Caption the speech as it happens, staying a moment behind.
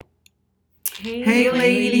Hey,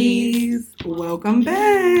 ladies. Welcome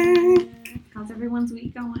back. How's everyone's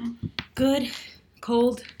week going? Good.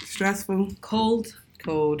 Cold. Stressful. Cold.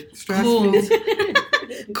 Stressful.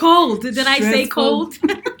 Cold. Did I say cold?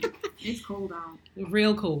 It's cold out.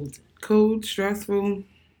 Real cold. Cold, stressful.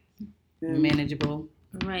 Manageable.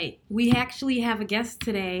 Right. We actually have a guest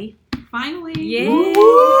today. Finally. Yay.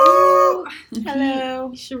 Woo!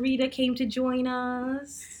 Hello. Sharita came to join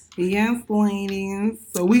us. Yes, ladies.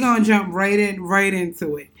 So we're going to jump right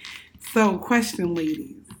into it. So, question,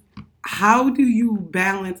 ladies. How do you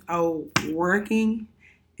balance out working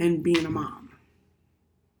and being a mom?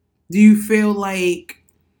 Do you feel like,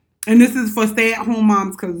 and this is for stay-at-home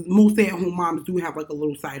moms, because most stay-at-home moms do have like a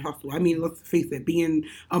little side hustle. I mean, let's face it, being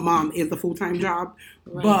a mom is a full-time job.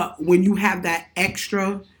 Right. But when you have that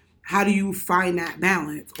extra, how do you find that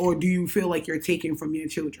balance? Or do you feel like you're taking from your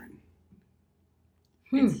children?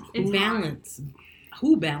 It's balance.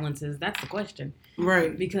 Who balances? That's the question.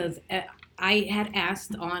 Right. Because I had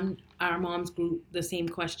asked on our moms group the same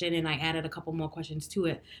question, and I added a couple more questions to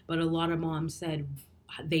it. But a lot of moms said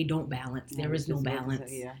they don't balance. There is no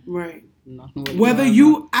balance. Yeah. Right. No,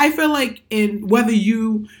 I feel like whether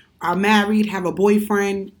you are married, have a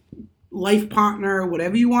boyfriend, life partner,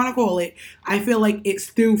 whatever you want to call it, I feel like it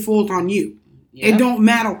still falls on you. Yep. It don't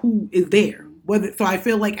matter who is there. So I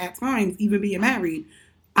feel like at times, even being married,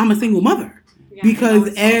 I'm a single mother. Yeah,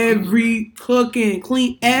 Because every cooking,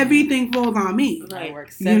 clean, everything falls on me. I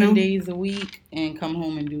work 7 days a week and come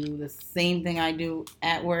home and do the same thing I do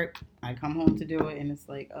at work. I come home to do it, and it's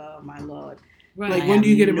like, oh my Lord. Right. Like, when do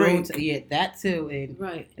you get a break? That too. And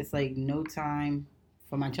Right. it's like no time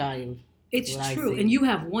for my child. It's what I true. see. And you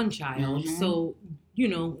have one child. Mhm. So,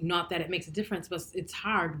 not that it makes a difference, but it's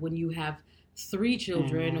hard when you have 3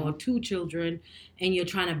 children or 2 children and you're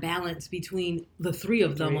trying to balance between the 3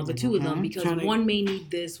 of them or the 2 of them because one may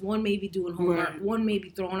need this, one may be doing homework, Right. one may be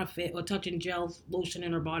throwing a fit or touching lotion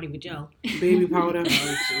in her body with gel. Baby powder.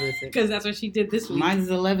 Because that's what she did this week. Mine's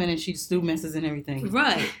 11 and she still messes in everything.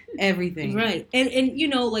 Right. Everything. Right. And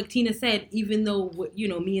like Tina said, even though,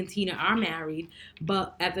 me and Tina are married,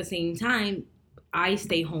 but at the same time, I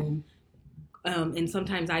stay home. And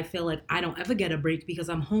sometimes I feel like I don't ever get a break because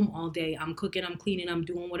I'm home all day. I'm cooking, I'm cleaning, I'm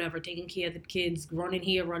doing whatever, taking care of the kids, running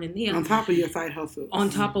here, running there. On top of your side hustle.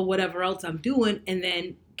 On top of whatever else I'm doing. And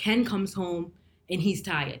then Ken comes home and he's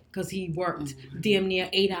tired because he worked damn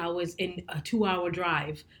near 8 hours in a 2-hour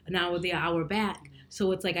drive, an hour there, hour back.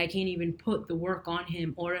 So it's like I can't even put the work on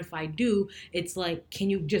him. Or if I do, it's like,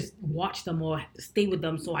 can you just watch them or stay with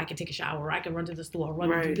them so I can take a shower or I can run to the store or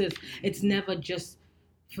run and do this. It's never just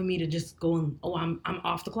for me to just go and, I'm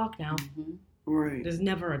off the clock now. Right. There's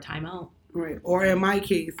never a timeout. Right. Or in my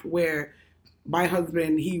case, where my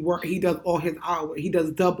husband, he does all his hours. He does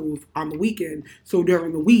doubles on the weekend. So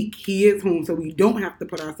during the week, he is home, so we don't have to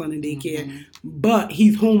put our son in daycare. But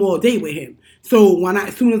he's home all day with him. So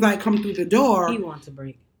as soon as I come through the door, He wants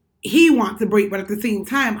a break. But at the same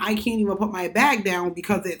time, I can't even put my bag down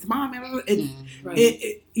because it's mom.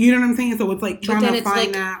 Right. You know what I'm saying? So it's like trying but then to it's find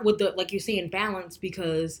like that. with the, like you're saying, balance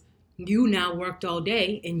because you now worked all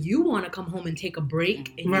day and you want to come home and take a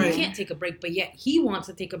break and Right. you can't take a break, but yet he wants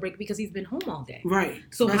to take a break because he's been home all day. Right.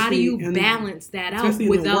 So how do you Especially balance that out Especially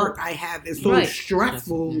without the work I have is so Right.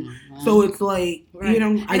 stressful. So it's like, Right.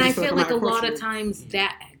 I feel feel like a lot of time. times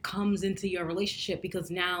that comes into your relationship because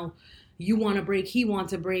now you want a break, he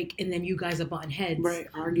wants a break, and then you guys are butting heads. Right,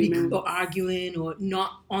 arguing or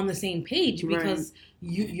not on the same page because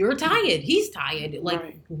you're tired, he's tired.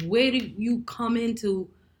 Like, where do you come into,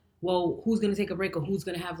 well, who's going to take a break or who's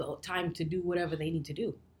going to have the time to do whatever they need to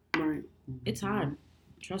do? Right. It's hard.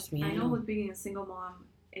 Trust me. I know with being a single mom,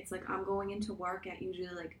 it's like I'm going into work at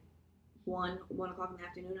usually like 1 o'clock in the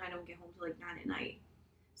afternoon. I don't get home till like 9 at night.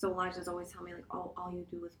 So Elijah's always tell me like, oh, all you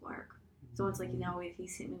do is work. So it's like,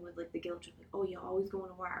 he's hitting me with like the guilt trip, like, oh, you're always going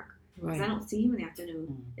to work. Because I don't see him in the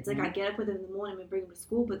afternoon. It's like I get up with him in the morning and bring him to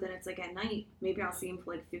school, but then it's like at night, maybe I'll see him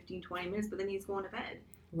for like 15, 20 minutes, but then he's going to bed.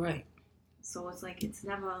 Right. So it's like, it's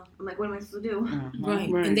never, I'm like, what am I supposed to do? Right.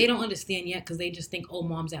 And they don't understand yet because they just think, oh,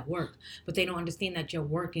 mom's at work. But they don't understand that you're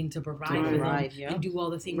working to provide for them and do all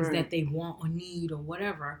the things that they want or need or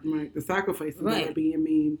whatever. Right. The sacrifices that are being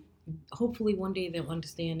made. Hopefully one day they'll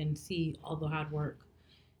understand and see all the hard work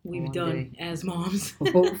we've done as moms.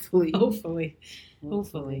 Hopefully.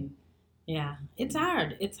 Hopefully. Yeah. It's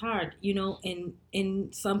hard.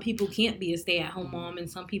 And some people can't be a stay-at-home mom and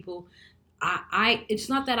some people it's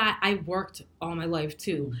not that I worked all my life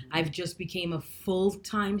too. I've just became a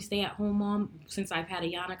full-time stay-at-home mom since I've had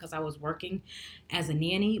Ayana because I was working as a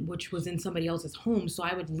nanny, which was in somebody else's home. So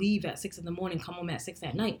I would leave at 6 in the morning, come home at 6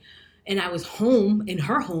 at night. and I was home in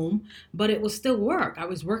her home, but it was still work. I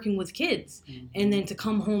was working with kids. And then to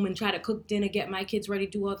come home and try to cook dinner, get my kids ready,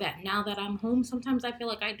 do all that. Now that I'm home, sometimes I feel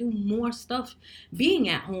like I do more stuff being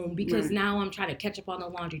at home because now I'm trying to catch up on the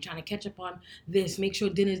laundry, trying to catch up on this, make sure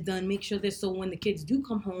dinner's done, make sure this. So when the kids do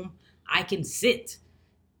come home, I can sit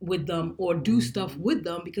with them or do stuff with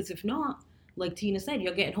them, because if not, like Tina said,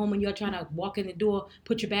 you're getting home and you're trying to walk in the door,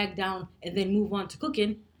 put your bag down, and then move on to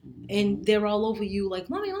cooking. And they're all over you like,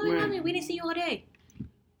 mommy, we didn't see you all day.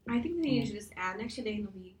 I think we need to just add an extra day in the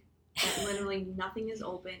week that literally nothing is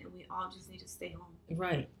open and we all just need to stay home.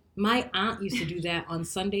 Right. My aunt used to do that on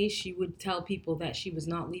Sundays. She would tell people that she was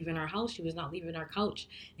not leaving her house, she was not leaving her couch,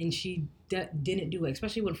 and she didn't do it.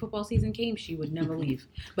 Especially when football season came, she would never leave.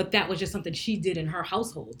 But that was just something she did in her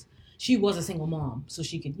household. She was a single mom, so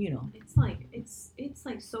she could, It's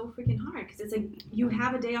like so freaking hard because it's like you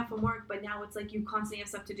have a day off from work, but now it's like you constantly have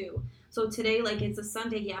stuff to do. So today, like it's a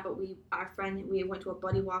Sunday, but we went to a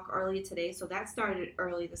buddy walk earlier today, so that started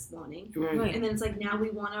early this morning. Right. And then it's like now we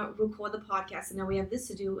want to record the podcast, and now we have this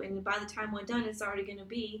to do, and by the time we're done, it's already going to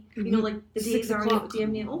be, like the day's already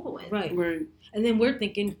damn near over with. Right. And then we're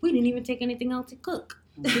thinking we didn't even take anything out to cook,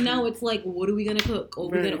 so now it's like, what are we gonna cook, or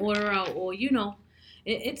we're gonna order out, or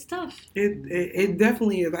It's tough. It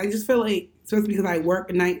definitely is. I just feel like, especially because I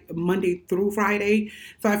work night Monday through Friday,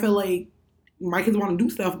 so I feel like my kids want to do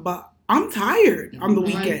stuff, but I'm tired on the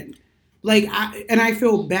weekend. Like, I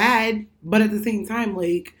feel bad, but at the same time,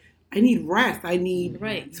 like, I need rest. I need,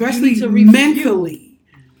 especially mentally.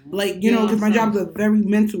 Like, because my job is a very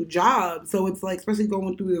mental job, so it's like, especially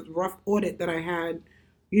going through this rough audit that I had,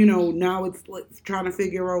 now it's like trying to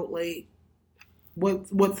figure out like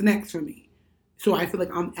what's next for me. So I feel like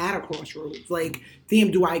I'm at a crossroads. Like, damn,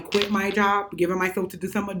 do I quit my job, giving myself to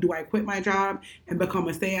December? Do I quit my job and become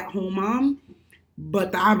a stay-at-home mom?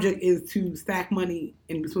 But the object is to stack money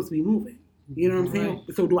and we're supposed to be moving. You know what I'm saying?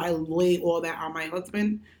 So do I lay all that on my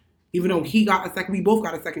husband? Even though we both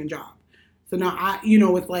got a second job. So now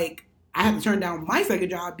it's like I have to turn down my second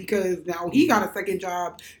job because now he got a second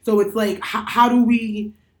job. So it's like, how do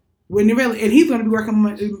we, and he's going to be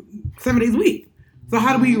working 7 days a week. So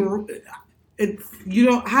how do we...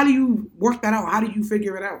 how do you work that out? How do you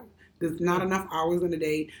figure it out? There's not enough hours in a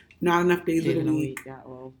day, not enough days in a week.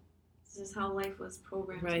 This is how life was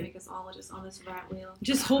programmed to make us all just on this rat wheel.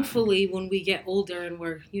 Just hopefully when we get older and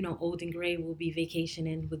we're, old and gray, we'll be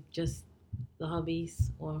vacationing with just the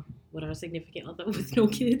hubbies or with our significant other with no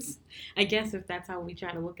kids. I guess if that's how we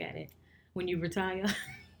try to look at it. When you retire.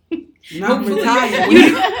 Not retire.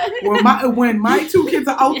 When my 2 kids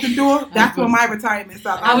are out the door, that's when my retirement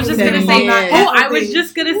starts. I was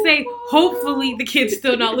just gonna say, hopefully the kid's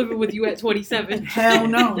still not living with you at 27. Hell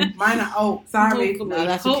no, mine are out. Sorry. No,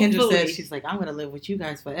 that's what Kendra said. She's like, I'm gonna live with you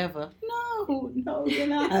guys forever. No, you're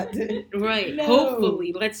not. Right. No.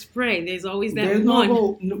 Hopefully, let's pray. There's always that There's one. No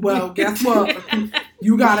hope. Well, guess what?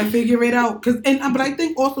 You gotta figure it out. But I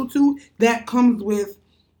think also too that comes with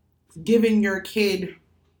giving your kid.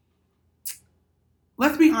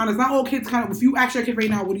 Let's be honest. Not all kids if you ask your kid right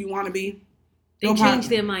now, what do you want to be? They change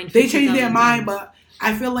their mind. They change their mind, but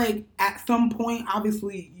I feel like at some point,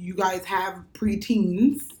 obviously, you guys have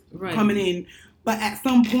preteens coming in, but at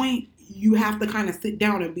some point, you have to kind of sit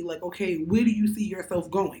down and be like, okay, where do you see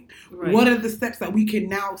yourself going? Right. What are the steps that we can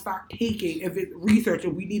now start taking? If it's research,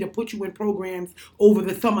 if we need to put you in programs over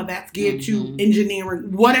the summer that's geared to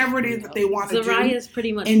engineering, whatever it is that they want to do. Zariah's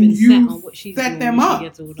pretty much and been you set on what she's set doing them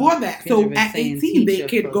up for that. So at 18, they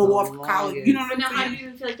could go off college. You know what I'm saying? Now, how do you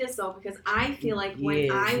even feel like this, though? Because I feel like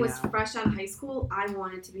when I was fresh out of high school, I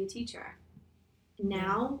wanted to be a teacher.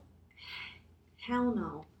 Now, hell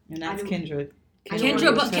no. And that's Kendra.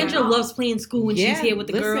 Kendra loves playing school when she's here with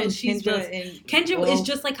the girls. Kendra is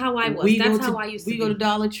just like how I was. That's how I used to be. We go to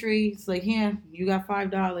Dollar Tree. It's like, here, you got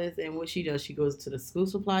 $5. And what she does, she goes to the school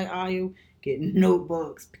supply aisle, getting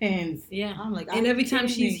notebooks, pens. Yeah. I'm like, and every time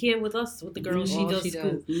she's here with us, with the girls, she does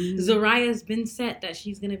school. Zariah's been set that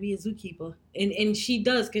she's going to be a zookeeper. And she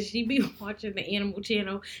does, because she be watching the Animal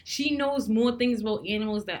Channel. She knows more things about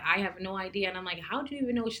animals that I have no idea. And I'm like, how do you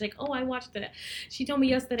even know? She's like, I watched that. She told me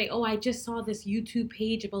yesterday, I just saw this YouTube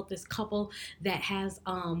page about this couple that has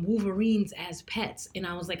wolverines as pets. And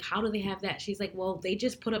I was like, how do they have that? She's like, well, they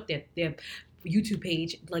just put up their YouTube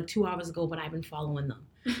page like 2 hours ago, but I've been following them.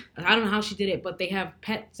 I don't know how she did it, but they have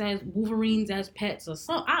pets as wolverines as pets or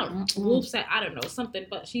something. I don't know. Wolves, I don't know, something,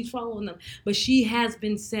 but she's following them. But she has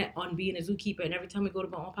been set on being a zookeeper, and every time we go to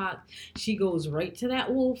Belmont Park, she goes right to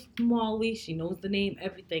that wolf, Molly. She knows the name,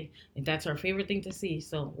 everything, and that's her favorite thing to see.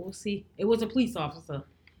 So we'll see. It was a police officer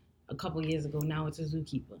a couple years ago. Now it's a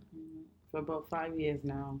zookeeper. For about 5 years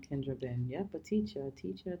now, Kendra been, yep, a teacher.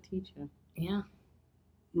 Yeah.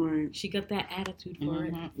 Right. She got that attitude for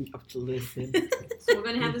it. You have to listen. So we're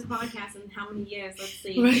gonna have this podcast in how many years? Let's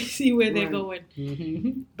see. Right, see where they're Right. going.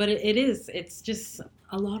 Mm-hmm. But it's just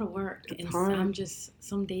a lot of work. It's And hard. I'm just,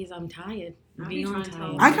 some days I'm tired. I'll be Beyond trying to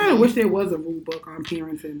tired. tell I kind of wish there was a rule book on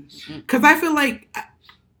parenting. Because I feel like,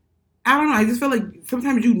 I don't know, I just feel like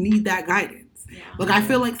sometimes you need that guidance. Yeah. Like, I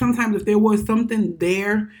feel like sometimes if there was something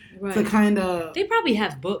there to Right. kind of... They probably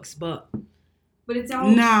have books, but But it's all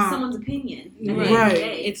Nah. someone's opinion. At the Right. end of the Right.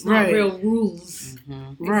 day. it's not Right. real rules.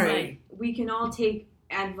 It's Right. like we can all take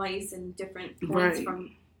advice and different points Right.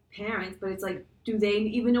 from parents, but it's like, do they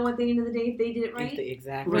even know at the end of the day if they did it right?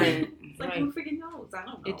 Exactly. Right. It's like, Right. who freaking knows? I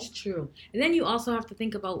don't know. It's true. And then you also have to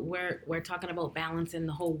think about where we're talking about balancing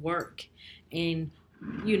the whole work and,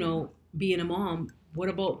 being a mom. What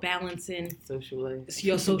about balancing Social life.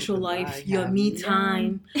 your social life, I your have me none.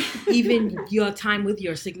 time, even your time with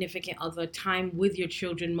your significant other, time with your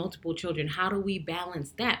children, multiple children? How do we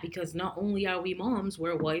balance that? Because not only are we moms,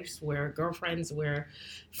 we're wives, we're girlfriends, we're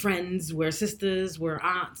friends, we're sisters, we're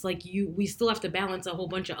aunts. Like we still have to balance a whole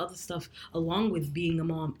bunch of other stuff along with being a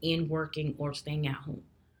mom and working or staying at home.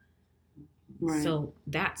 Right. So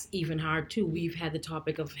that's even hard too. We've had the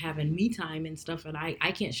topic of having me time and stuff, and I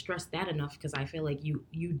can't stress that enough because I feel like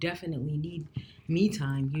you definitely need me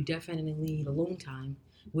time. You definitely need alone time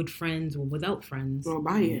with friends or without friends. Well,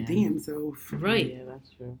 by your Yeah. damn self. Right. Yeah,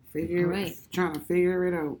 that's true. Trying to figure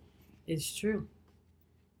it out. It's true.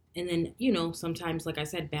 And then, sometimes, like I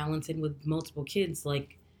said, balancing with multiple kids,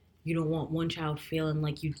 like you don't want one child feeling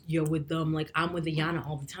like you're with them. Like I'm with Ayana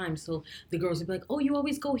all the time. So the girls would be like, oh, you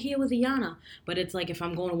always go here with Ayana. But it's like if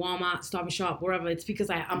I'm going to Walmart, Stop and Shop, wherever, it's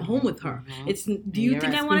because I'm home with her. Mhm. It's, do you you're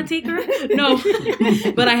think at I want to school. take her?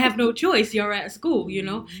 No. But I have no choice. You're at school,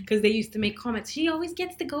 because they used to make comments. She always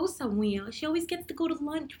gets to go somewhere. She always gets to go to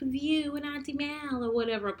lunch with you and Auntie Mal or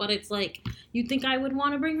whatever. But it's like, you think I would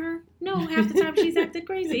want to bring her? No, half the time she's acting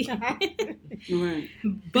crazy. Right.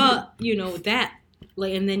 But, that,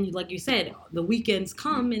 like, and then, like you said, the weekends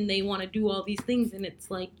come and they want to do all these things, and it's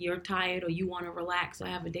like you're tired or you want to relax or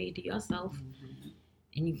have a day to yourself,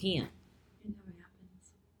 and you can't. It never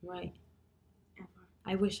happens. Right. Ever.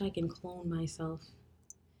 I wish I can clone myself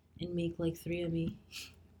and make like 3 of me.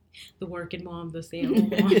 The working mom, the stay-at-home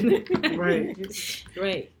mom. Right.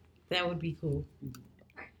 Right. That would be cool.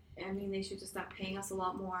 I mean, they should just stop paying us a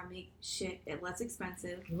lot more and make shit less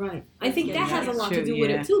expensive. Right. I think that has a That's lot to true, do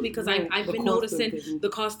with yeah. it too, because Right. I've The been cost of noticing living. the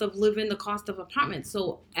cost of living, the cost of apartments.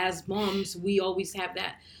 So as moms, we always have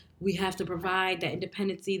that. We have to provide that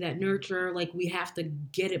independency, that nurture. Like we have to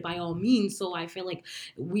get it by all means. So I feel like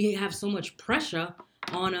we have so much pressure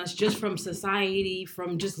on us just from society,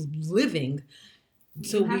 from just living.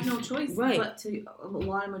 So you have we- no choice right. but to, a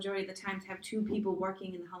lot of majority of the time, to have 2 people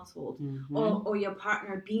working in the household. Mhm. Or your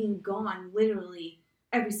partner being gone literally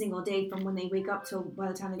every single day from when they wake up till by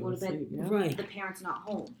the time they go to bed, Yeah. Right. the parent's not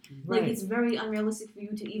home. Right. Like, it's very unrealistic for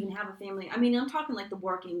you to even have a family. I mean, I'm talking like the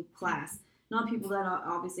working class, not people that are,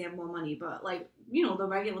 obviously have more money, but like, the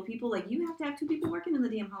regular people. Like, you have to have 2 people working in the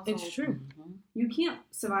damn household. It's true. Mhm. You can't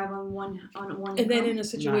survive on one And then income. in a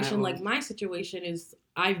situation all. like my situation is,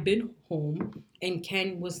 I've been home, and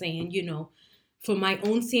Ken was saying, for my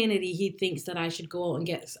own sanity, he thinks that I should go out and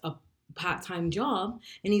get a part-time job.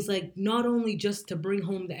 And he's like, not only just to bring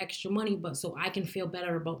home the extra money, but so I can feel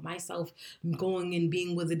better about myself going and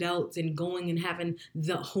being with adults and going and having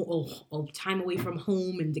the whole time away from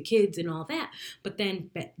home and the kids and all that. But then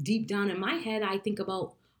deep down in my head, I think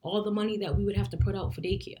about all the money that we would have to put out for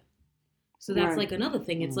daycare. So that's Right. like another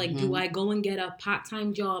thing. It's like, do I go and get a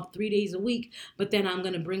part-time job 3 days a week, but then I'm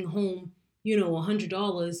going to bring home,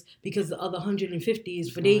 $100 because the other 150 is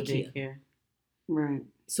for daycare. Right.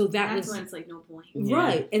 So That's when it's like no point. Yeah.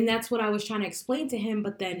 right. And that's what I was trying to explain to him.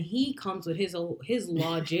 But then he comes with his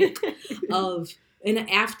logic of, and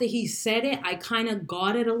after he said it, I kind of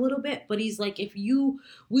got it a little bit. But he's like,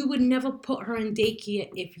 we would never put her in daycare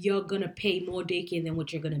if you're going to pay more daycare than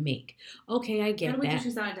what you're going to make. Okay, I get Gotta wait till that.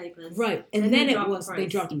 she's out of diapers. Right. And And then they it drop the was, they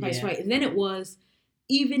price. dropped the price, Yeah. right. And then it was,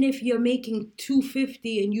 even if you're making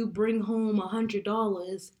 $250 and you bring home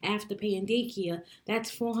 $100 after paying daycare, that's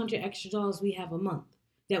 $400 extra we have a month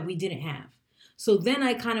that we didn't have. So then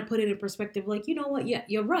I kind of put it in perspective, like, you know what? Yeah,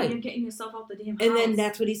 you're right. You're getting yourself out the damn house. And then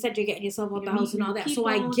that's what he said. You're getting yourself out the You're house and meeting all that. people, So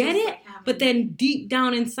I get just, it. like, having- But then deep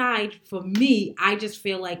down inside, for me, I just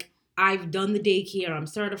feel like I've done the daycare. I'm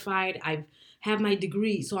certified. I have my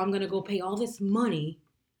degree. So I'm going to go pay all this money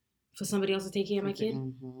for somebody else to take care of my kid.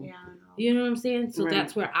 Mm-hmm. Yeah, I know. You know what I'm saying? So Right.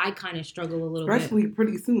 that's where I kind of struggle a little Especially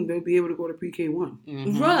pretty soon, they'll be able to go to pre-K one. bit.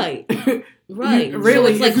 Mm-hmm. Right. Right. Really, So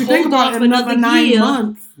it's like if you think hold about off it, another another 9 year.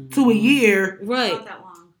 months to a year, It's Right. not that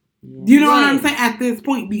long. you know what I'm Right. saying? At this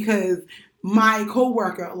point, because my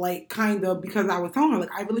coworker, like, kind of, because I was telling her, like,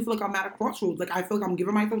 I really feel like I'm at a crossroads. Like, I feel like I'm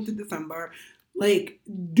giving myself to December. Like,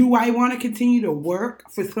 do I want to continue to work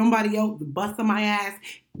for somebody else, busting my ass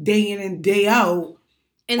day in and day out?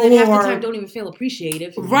 And then half the Or- time don't even feel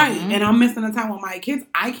appreciative. Right, Mhm. and I'm missing the time with my kids.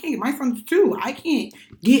 I can't. My son's 2. I can't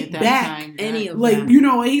get that back. time Any back. of Like, that. you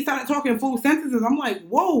know, he started talking full sentences. I'm like,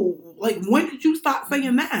 whoa. Like, when did you stop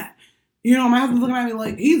saying that? You know, my husband's looking at me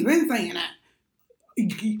like, he's been saying that.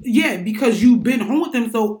 Yeah, because you've been home with him.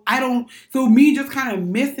 So so me just kind of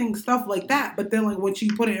missing stuff like that. But then, like, when she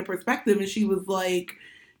put it in perspective and she was like,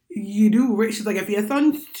 she's like, if your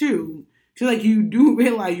son's 2, she's like, you do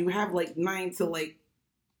realize you have like 9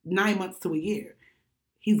 months to a year.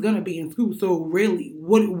 He's gonna be in school. So really,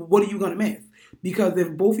 what are you gonna miss? Because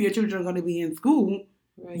if both of your children are gonna be in school,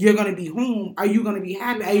 Right. you're gonna be home. Are you gonna be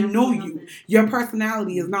happy? I know you. Nothing. Your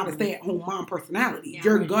personality is not a stay-at-home mom personality. Yeah,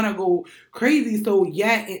 You're right. gonna go crazy. So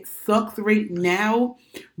yeah, it sucks right now.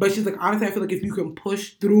 But she's like, honestly, I feel like if you can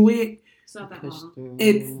push through it, It's not that Push long. through.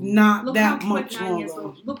 it's not Look that how much quick 9 years longer.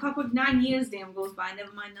 goes. Look how quick 9 years damn goes by.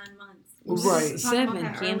 Never mind 9 months. We were Right. just talking about 7.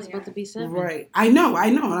 that Cam's earlier. about to be 7. Right. I know.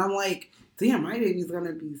 And I'm like, damn, my baby's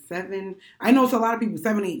gonna be 7. I know it's a lot of people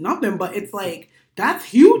 7, 8, nothing, but it's like that's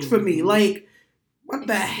huge for me. Like, what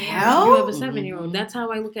the It's scary. You hell? have a 7-year-old. Mhm. That's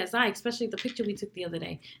how I look at Zai, especially the picture we took the other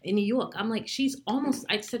day in New York. I'm like, she's almost,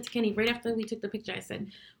 I said to Kenny right after we took the picture, I said,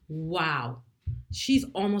 wow, she's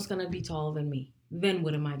almost going to be taller than me. Then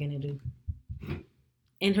what am I going to do?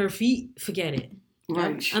 And her feet, forget it.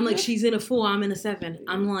 Right. I'm like, she's in a 4, I'm in a 7.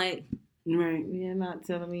 I'm like, Right. You're not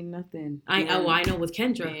telling me nothing. I know with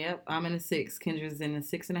Kendra. Yep, I'm in a 6. Kendra's in a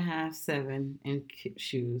 6.5, 7 in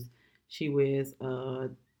shoes. She wears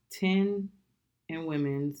 10 in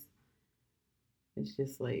women's. It's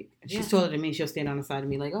just like she's taller than me. She'll stand on the side of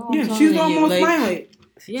me like, oh, I'm Yeah, taller she's than you. almost Like, my height.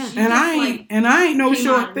 Yeah. She And just, I ain't no came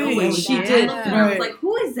out short of nowhere thing. with She that. did. I looked at her, I was Right. like,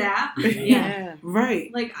 who is that? Yeah.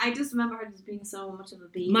 Right. Like, I just remember her just being so much of a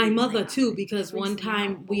baby. My mother Like, too, because freaks one me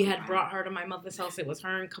time out. we had brought her to my mother's house. It was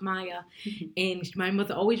her and Kamaya, and my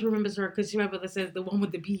mother always remembers her because my mother says the one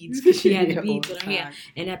with the beads because she had the Yeah, beads all in the her hair. time.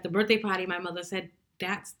 And at the birthday party, my mother said,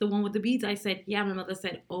 "That's the one with the beads." I said, "Yeah." My mother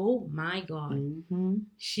said, "Oh my God, Mm-hmm.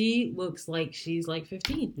 she looks like she's like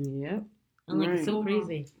 15." Yep. I'm like, it's Right. so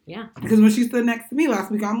crazy. Yeah. Because when she stood next to me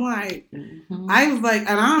last week, I'm like, Mm-hmm. I was like,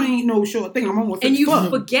 and I ain't no short thing. I'm almost And 6 you foot.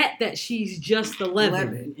 forget that she's just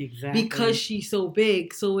 11. Exactly. Because she's so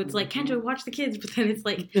big, so it's like Mhm. Kendra, watch the kids, but then it's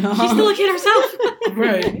like she's still a kid herself.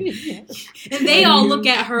 Right. And they all look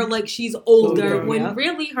at her like she's older Older, when yeah.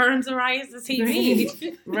 really her and Zariah's the same age.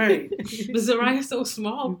 Right. But Zariah's so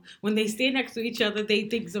small. When they stand next to each other, they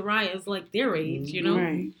think Zariah's like their age, you know?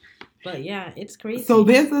 Right. But yeah, it's crazy. So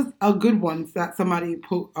this is a good one that somebody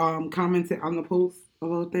commented on the post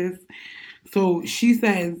about this. So she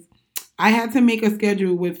says, I had to make a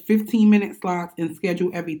schedule with 15-minute slots and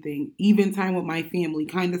schedule everything, even time with my family.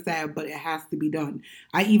 Kind of sad, but it has to be done.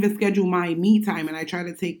 I even schedule my me time, and I try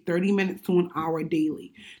to take 30 minutes to an hour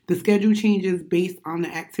daily. The schedule changes based on the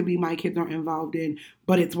activity my kids are involved in,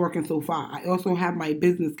 but it's working so far. I also have my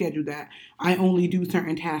business schedule that I only do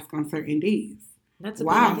certain tasks on certain days. That's a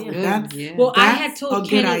Wow, good idea. that's Yeah. Well, I that's had a told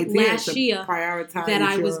good Kenny idea last to year prioritize that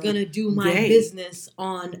I was your going to do my day. business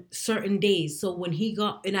on certain days. So when he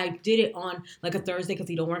got, and I did it on like a Thursday because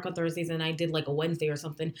he don't work on Thursdays, and I did like a Wednesday or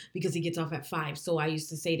something because he gets off at 5. So I used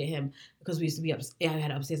to say to him, because we used to be I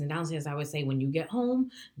had upstairs and downstairs, I would say, when you get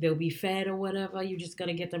home, they'll be fed or whatever. You just got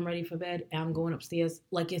to get them ready for bed. And I'm going upstairs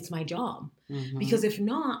like it's my job. Mhm. Because if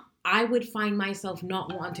not, I would find myself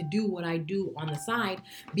not wanting to do what I do on the side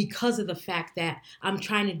because of the fact that I'm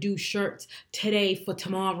trying to do shirts today for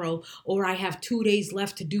tomorrow, or I have 2 days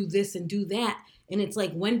left to do this and do that. And it's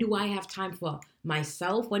like, when do I have time for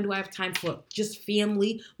myself? When do I have time for just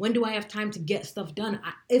family? When do I have time to get stuff done?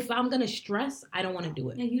 If I'm going to stress, I don't want to do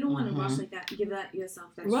it. Yeah, you don't want to Mhm. rush like that. Give that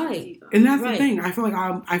yourself that Right. stress either. And that's Right. the thing. I feel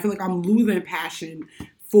like I'm losing passion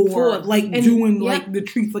for For- like and- doing yeah. like the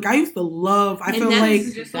treats. Like I used to love. I And feel that's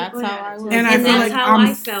like, You're so That's good how at I it, was. too. and I And feel that's like how I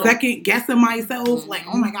I'm felt. second guessing myself. Like,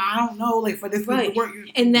 oh my god, I don't know. Like for this Right. to work.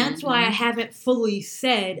 And that's why I Mhm. haven't fully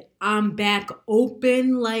said I'm back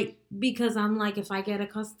open, like, because I'm like, if I get a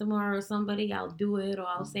customer or somebody, I'll do it, or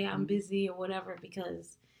I'll say I'm busy or whatever,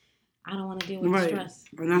 because I don't want to deal with Right. stress.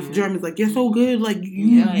 And that's Yeah. Jeremy's like, you're so good. Like, you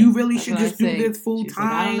Yeah. you really That's should what I just do say. this full She's like,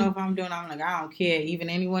 I don't know time. if I'm doing. I'm like, I don't care. Even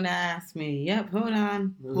anyone that asks me, yep, hold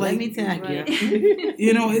on, let Like, me tag Right. you.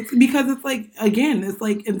 You know, it's because it's like, again, it's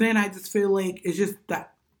like, and then I just feel like it's just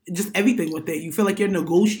that, just everything with it. You feel like you're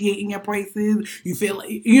negotiating your prices. You feel like,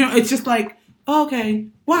 you know, it's just like, okay,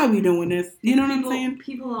 why are we doing this? You know what I'm saying?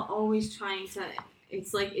 People are always trying to.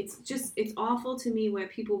 It's like it's awful to me where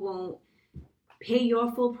people won't pay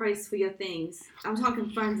your full price for your things. I'm talking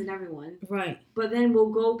friends and everyone, Right. but then we'll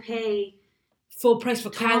go pay Full price for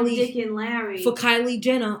Tom, Dick, Kylie, and Larry. for Kylie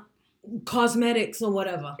Jenner, cosmetics or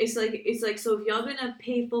whatever. It's like so if y'all gonna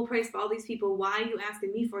pay full price for all these people, why are you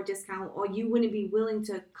asking me for a discount, or you wouldn't be willing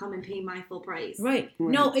to come and pay my full price? Right.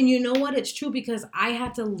 Right. No, and you know what? It's true because I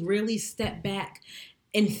had to really step back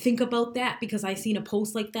and think about that because I seen a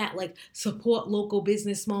post like that, like support local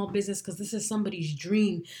business, small business, because this is somebody's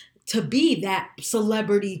dream to be that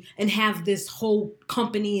celebrity and have this whole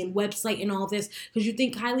company and website and all this. Because you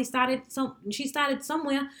think Kylie started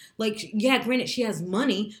somewhere. Like, yeah, granted, she has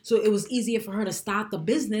money, so it was easier for her to start the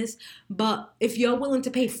business. But if you're willing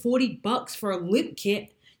to pay $40 for a lip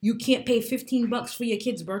kit, you can't pay $15 for your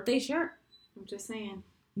kid's birthday shirt. I'm just saying.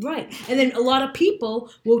 Right. And then a lot of people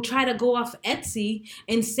will try to go off Etsy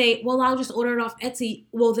and say, well, I'll just order it off Etsy.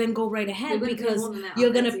 Well, then go right ahead You're gonna pay because more than that you're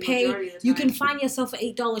off going to Etsy pay. majority of the You time. can find yourself an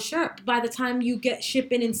 $8 shirt by the time you get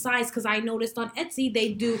shipping in size because I noticed on Etsy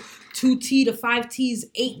they do 2T to 5Ts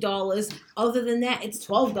 $8. Other than that, it's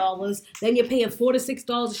 $12. Then you're paying $4 to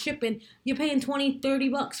 $6 shipping. You're paying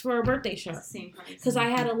 $20-$30 for a birthday shirt. It's the same price. Because I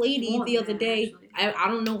had a lady More the than other that, day, actually. I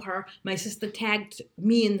don't know her. My sister tagged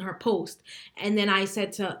me in her post. And then I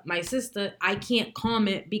said to my sister, I can't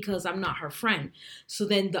comment because I'm not her friend. So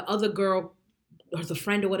then the other girl, or the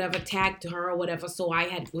friend or whatever, tagged her or whatever. So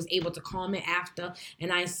I was able to comment after.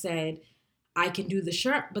 And I said, I can do the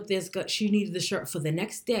shirt, but she needed the shirt for the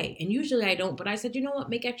next day. And usually I don't. But I said, you know what?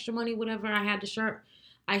 Make extra money, whatever. I had the shirt.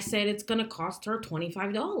 I said it's going to cost her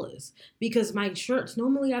 $25 because my shirts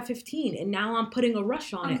normally are $15 and now I'm putting a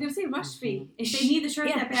rush on I was it. gonna say rush fee. If they need the shirt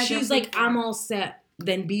that bad, She's they'll like, pay for I'm it. all set.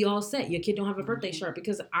 Then be all set. Your kid don't have a birthday shirt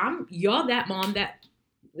because you're that mom that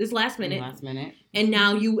is last minute. And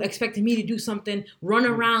now you expected me to do something, run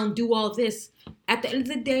around, do all this. At the end of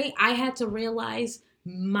the day, I had to realize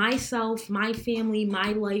myself, my family,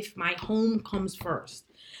 my life, my home comes first.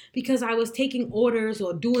 Because I was taking orders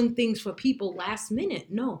or doing things for people last minute.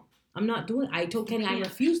 No, I'm not doing it. I told Kenny I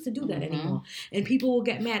refuse to do that anymore. And people will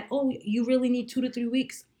get mad. Oh, you really need 2 to 3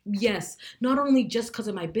 weeks? Yes. Not only just because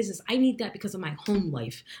of my business. I need that because of my home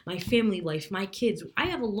life, my family life, my kids. I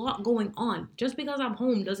have a lot going on. Just because I'm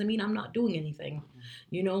home doesn't mean I'm not doing anything,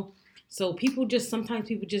 you know? So sometimes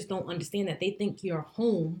people just don't understand that. They think you're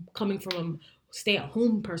home, coming from a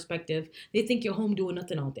stay-at-home perspective, they think you're home doing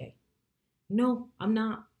nothing all day. No, I'm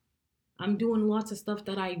not. I'm doing lots of stuff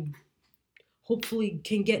that I hopefully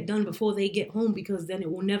can get done before they get home because then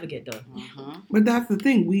it will never get done. But that's the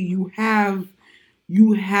thing. You have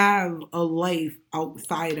a life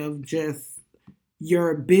outside of just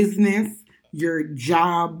your business, your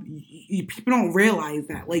job. People don't realize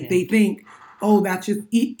that. Like they think, oh, that's just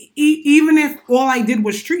even if all I did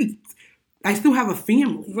was streets, I still have a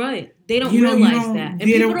family. Right. They don't realize that. And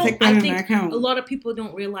they don't take that into account. A lot of people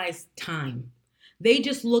don't realize time. They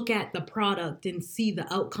just look at the product and see the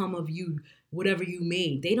outcome of whatever you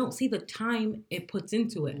made. They don't see the time it puts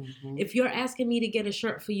into it. If you're asking me to get a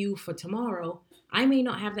shirt for you for tomorrow, I may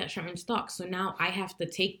not have that shirt in stock. So now I have to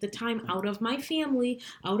take the time out of my family,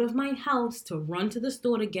 out of my house to run to the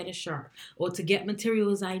store to get a shirt or to get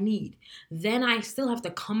materials I need. Then I still have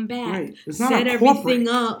to come back, set everything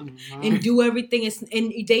up and do everything.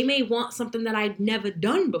 And they may want something that I'd never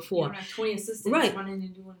done before. You have 20 assistants running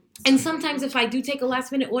and doing. And sometimes if I do take a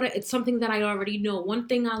last minute order, it's something that I already know. One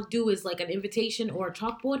thing I'll do is like an invitation or a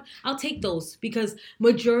chalkboard. I'll take those because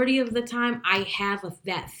majority of the time I have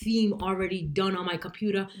that theme already done on my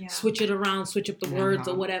computer. Yeah. Switch it around, switch up the words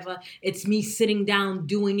or whatever. It's me sitting down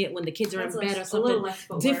doing it when the kids are in bed or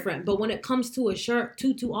something different. But when it comes to a shirt,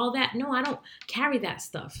 tutu, all that, no, I don't carry that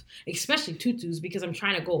stuff. Especially tutus because I'm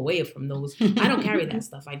trying to go away from those. I don't carry that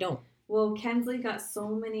stuff. I don't. Well, Kensley got so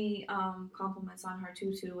many compliments on her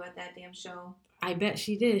tutu at that damn show. I bet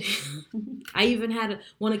she did. I even had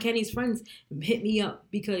one of Kenny's friends hit me up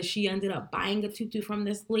because she ended up buying a tutu from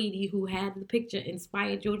this lady who had the picture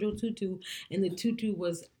inspired JoJo tutu, and the tutu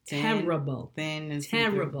was terrible.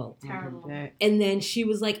 Terrible. And then she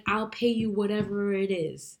was like, I'll pay you whatever it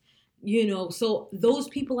is. You know, so those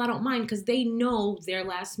people I don't mind because they know their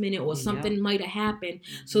last minute or something might have happened,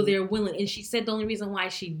 so they're willing. And she said the only reason why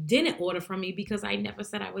she didn't order from me because I never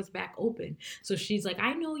said I was back open. So she's like,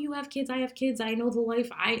 I know you have kids, I have kids, I know the life,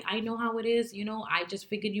 I know how it is, you know, I just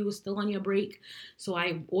figured you were still on your break, so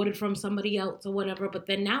I ordered from somebody else or whatever. But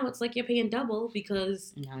then now it's like you're paying double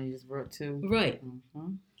because now you just brought two. Right.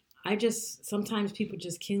 I just, sometimes people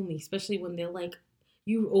just kill me, especially when they're like,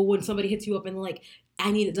 or when somebody hits you up and they're like, I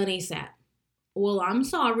need it done ASAP. Well, I'm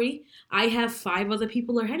sorry. I have 5 other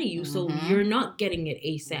people ahead of you, so you're not getting it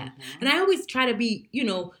ASAP. And I always try to be, you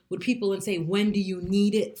know, with people and say, when do you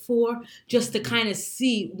need it for? Just to kind of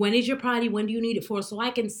see, when is your priority? When do you need it for? So I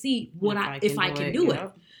can see if I can do it.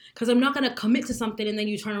 Because I'm not going to commit to something and then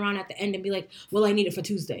you turn around at the end and be like, well, I need it for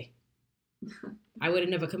Tuesday. I would have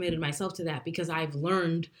never committed myself to that because I've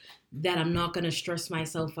learned that I'm not going to stress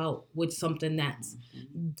myself out with something that's...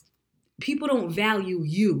 People don't value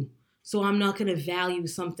you, so I'm not going to value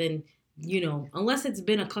something, you know, unless it's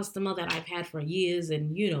been a customer that I've had for years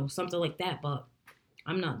and, you know, something like that, but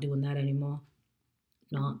I'm not doing that anymore.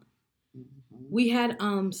 Not. We had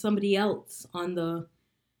somebody else on the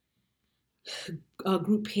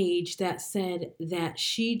group page that said that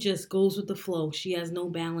she just goes with the flow. She has no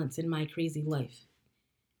balance in my crazy life.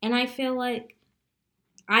 And I feel like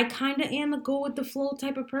I kind of am a go with the flow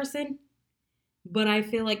type of person. But I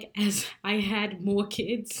feel like as I had more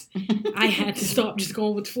kids, I had to stop just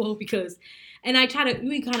going with the flow because, and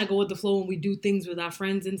we kind of go with the flow when we do things with our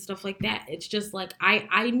friends and stuff like that. It's just like,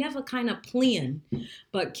 I never kind of plan,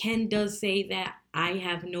 but Ken does say that I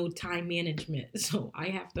have no time management. So I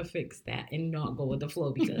have to fix that and not go with the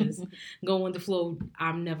flow because going with the flow,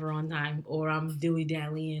 I'm never on time or I'm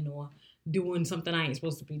dilly-dallying or doing something I ain't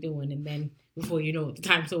supposed to be doing, and then before you know it, the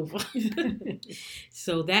time's over.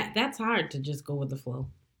 So that's hard to just go with the flow.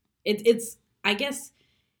 It's I guess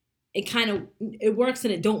it works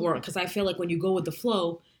and it don't work because I feel like when you go with the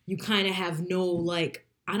flow, you kind of have no like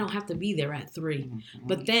I don't have to be there at 3.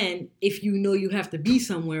 But then if you know you have to be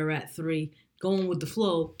somewhere at 3, going with the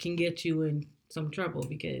flow can get you in some trouble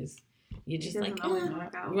because you're just like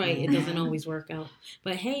right, it doesn't always work out.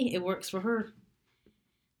 But hey, it works for her.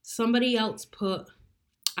 Somebody else put,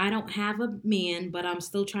 I don't have a man, but I'm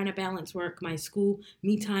still trying to balance work, my school,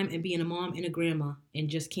 me time, and being a mom and a grandma, and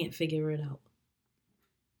just can't figure it out.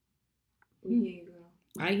 We hear you,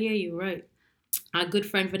 girl. I hear you, right. Our good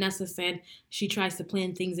friend Vanessa said she tries to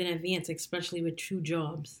plan things in advance, especially with 2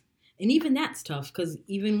 jobs. And even that's tough, because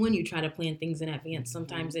even when you try to plan things in advance,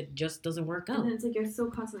 sometimes it just doesn't work out. And then it's like you're so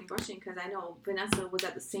constantly rushing, because I know Vanessa was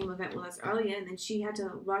at the same event with us earlier, and then she had to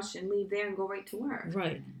rush and leave there and go right to work.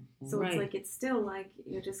 Right. So it's like, it's still like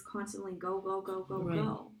you're just constantly go, go, go, go,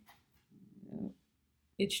 go.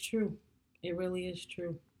 It's true. It really is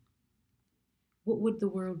true. What would the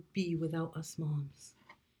world be without us moms?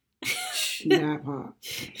 That part.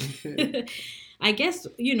 I guess,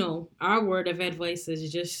 you know, our word of advice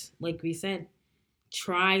is just, like we said,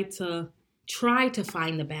 try to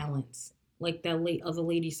find the balance. Like that other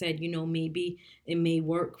lady said, you know, maybe it may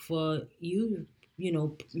work for you, you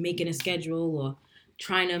know, making a schedule or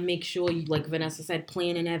trying to make sure you, like Vanessa said,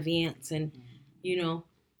 plan in advance and, you know,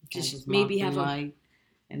 just maybe have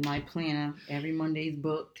in my planner, every Monday's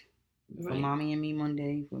booked. For Mommy and Me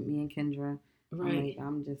Monday with me and Kendra. Right.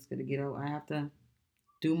 I'm just going to get out. I have to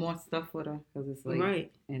do more stuff with her because it's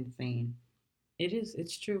like insane. It is.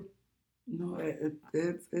 It's true. No,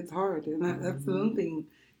 it's hard. And that's the one thing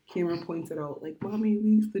Cameron pointed out. Like, Mommy, we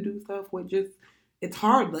used to do stuff with just, it's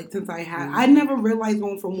hard. Like, since I never realized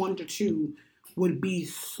going from 1 to 2 would be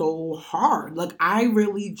so hard. Like, I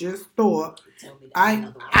really just thought,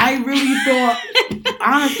 I really thought,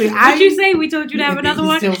 honestly, What'd you say? We told you to have another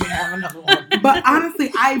one? Still gonna have another one. But honestly,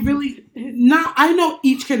 I know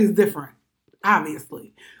each kid is different,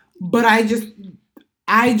 obviously. But I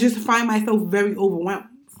just find myself very overwhelmed.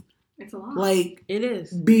 It's a lot. Like, it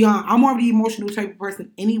is. Beyond, I'm already an emotional type of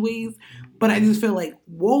person anyways, but I just feel like,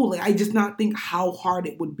 whoa, like, I just not think how hard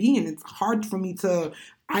it would be. And it's hard for me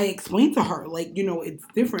I explained to her, like, you know, it's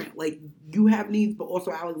different. Like, you have needs, but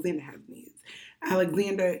also Alexander has needs.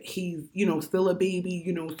 Alexander, he's, you know, still a baby,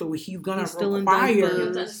 you know, so he's gonna require. You have to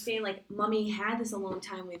understand, like, Mommy had this alone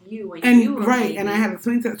time with you, and you were right, and I had to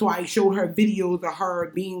explain to her, so I showed her videos of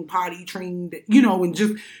her being potty trained, you know, and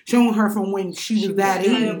just showing her from when she was that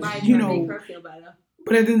age, you know. Make her feel better.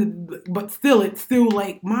 But still, it's still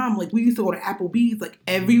like, Mom, like, we used to go to Applebee's like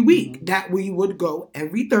every week. That we would go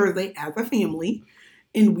every Thursday as a family,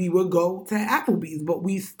 and we would go to Applebee's. But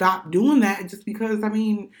we stopped doing that just because, I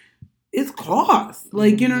mean, it's cost.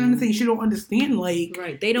 Like, you know what I'm saying? She don't understand, like...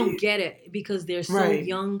 Right. They don't get it because they're so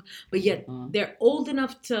young, but yet they're old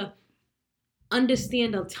enough to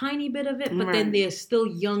understand a tiny bit of it, but then Right. they're still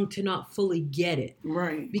young to not fully get it.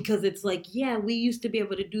 Right. Because it's like, yeah, we used to be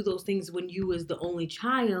able to do those things when you was the only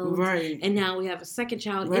child. Right. And now we have a second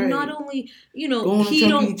child. Right. And not only, Going to he Chuck E.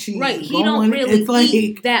 don't Cheese, right, he going- don't really it's like-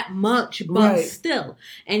 eat that much, but Right. still.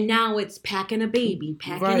 And now it's packing a baby,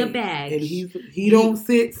 packing a bag. And he don't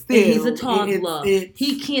sit still. And he's a And toddler. it's-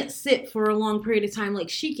 He can't sit for a long period of time like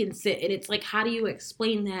she can sit. And it's like, how do you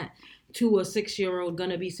explain that to a 6-year-old,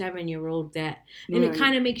 gonna be 7-year-old? That, and it Right.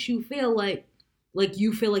 kind of makes you feel like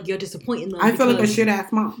you feel like you're disappointing them. I feel like a because- shit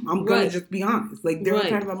ass mom. I'm gonna Right. just be honest. Like there are Right.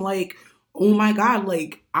 times I'm like, oh my god,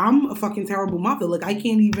 like I'm a fucking terrible mother. Like I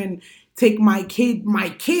can't even take my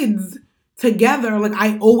kids together. Like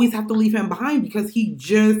I always have to leave him behind because he's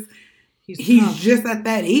tough. just at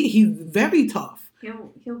that age. He's very tough.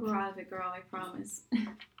 He'll grow out of it, girl. I promise.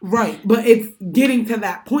 Right. But it's getting to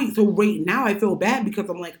that point. So right now I feel bad because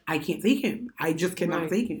I'm like, I can't take him. I just cannot Right.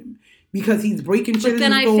 take him. Because he's breaking shit But in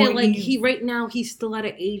then the I store. feel like He's- right now he's still at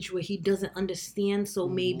an age where he doesn't understand. So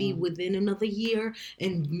Mm-hmm. maybe within another year,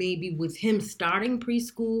 and maybe with him starting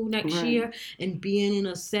preschool next Right. year and being in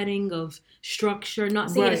a setting of structure,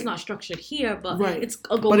 not saying it's Right. not structured here, but Right. it's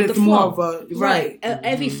a go But with it's the flow. more of a right.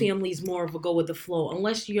 Every Mhm. family's more of a go with the flow.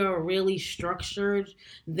 Unless you're really structured,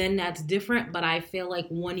 then that's different. But I feel like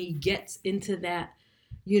when he gets into that,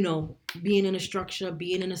 being in a structure,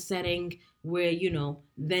 being in a setting where,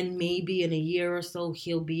 then maybe in a year or so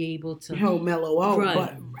he'll be able to. He'll mellow out. Right.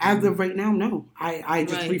 But as of right now, no. I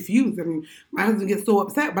just Right. refuse. And my husband gets so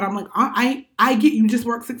upset. But I'm like, I get you just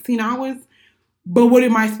work 16 hours. But what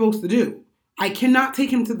am I supposed to do? I cannot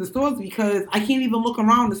take him to the stores because I can't even look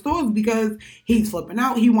around the stores because he's flipping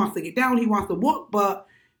out. He wants to get down. He wants to walk. But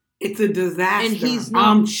it's a disaster. And he's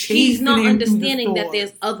I'm not chasing him through the understanding that stores.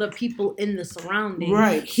 there's other people in the surroundings.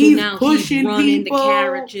 Right. So He's now pushing he's running people. the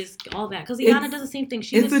carriages, all that. Because Iana does the same thing.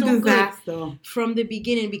 She It's was a so good disaster. from the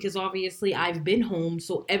beginning because obviously I've been home.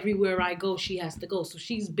 So everywhere I go, she has to go. So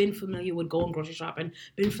she's been familiar with going grocery shopping,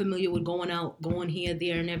 been familiar with going out, going here,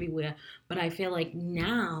 there, and everywhere. But I feel like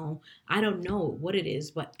now, I don't know what it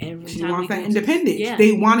is, but every She time wants we that go independence. yeah.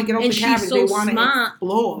 They want to get off And the she's cabbage. so They want to smart,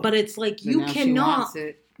 explore. But it's like But you now she cannot wants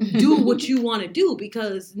it. do what you want to do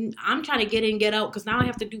because I'm trying to get in, get out because now I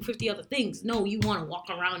have to do 50 other things. No, you want to walk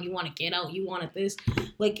around, you want to get out, you want this.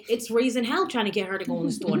 Like, it's raising hell trying to get her to go in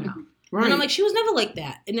the store now. Right. And I'm like, she was never like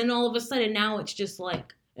that. And then all of a sudden now it's just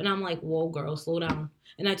like, and I'm like, whoa, girl, slow down.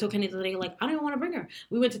 And I told Kenny the other day, like, I don't even want to bring her.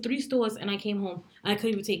 We went to 3 stores and I came home. And I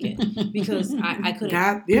couldn't even take it because I couldn't.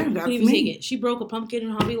 That's Couldn't even take me. it. She broke a pumpkin in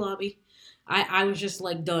Hobby Lobby. I was just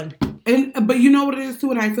like done. But you know what it is too,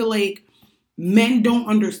 and I feel like men don't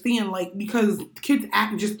understand, like, because kids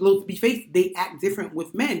act, just let's be faced, they act different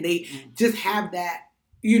with men. They just have that,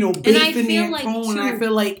 bass in their like, tone. too, And I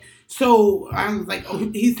feel like, so I was like,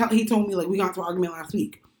 he told me, like, we got into an argument last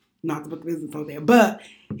week. Not to put the business out there, but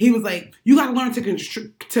he was like, you got to learn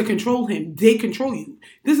to control him. They control you.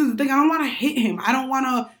 This is the thing. I don't want to hit him. I don't want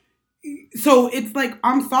to. So it's like,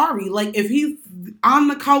 I'm sorry. Like, if he's on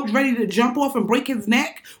the couch ready to jump off and break his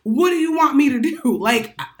neck, what do you want me to do?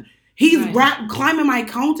 Like, he's Right. climbing my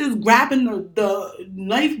counters, grabbing the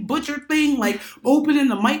knife butcher thing, like opening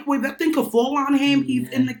the microwave. That thing could fall on him. He's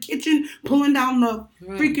in the kitchen pulling down the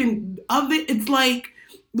freaking oven. It's like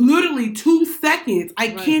literally 2 seconds. I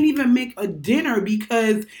can't even make a dinner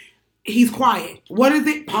because he's quiet. What is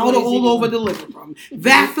it? Powder What is he all over the living room.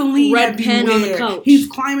 Vaseline Red pen on the everywhere. couch. He's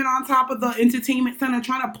climbing on top of the entertainment center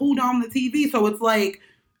trying to pull down the TV. So it's like,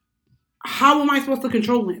 how am I supposed to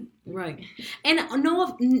control him? Right. And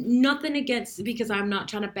no, nothing against, because I'm not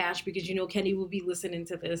trying to bash, because Kenny will be listening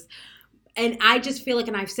to this. And I just feel like,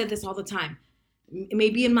 and I've said this all the time,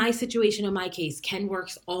 maybe in my situation, in my case, Ken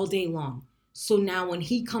works all day long. So now when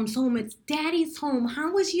he comes home, it's Daddy's home.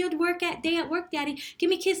 How was your day at work, Daddy? Give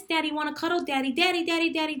me a kiss, Daddy. Want to cuddle, Daddy? Daddy,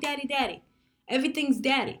 Daddy, Daddy, Daddy, Daddy. Everything's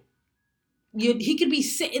Daddy. He could be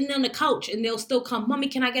sitting on the couch and they'll still come, Mommy,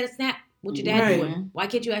 can I get a snack? What your dad Right. doing? Why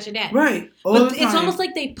can't you ask your dad? Right. All But the it's time. almost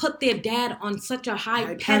like they put their dad on such a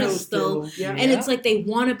high pedestal. Yeah. And it's like they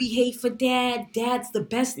want to behave for dad. Dad's the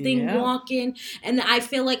best thing Yeah. walking. And I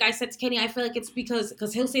feel like I said to Kenny, I feel like it's because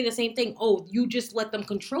he'll say the same thing. Oh, you just let them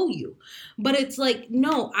control you. But it's like,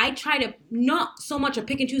 no, I try to not so much to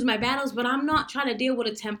pick and choose my battles, but I'm not trying to deal with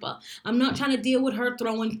a temper. I'm not trying to deal with her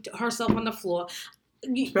throwing herself on the floor.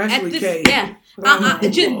 Especially Kay. Yeah.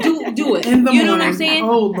 Just do it. In the You know what morning. I'm saying?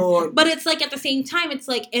 Oh, Lord. But it's like at the same time, it's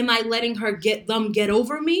like, am I letting her get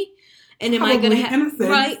over me? And am I Probably, gonna in a have sense.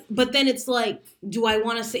 right? But then it's like, do I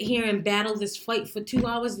want to sit here and battle this fight for 2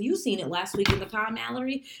 hours? You seen it last week in the car,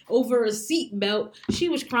 Mallory, over a seat belt. She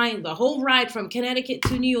was crying the whole ride from Connecticut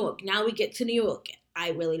to New York. Now we get to New York.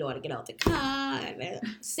 I really don't want to get out the car. I'm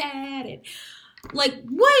sad. And like,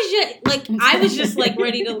 what is your, like, I was just like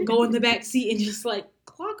ready to go in the back seat and just like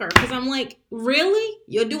clock her. Because I'm like, really?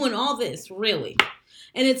 You're doing all this? Really?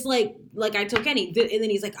 And it's like I told Kenny, and then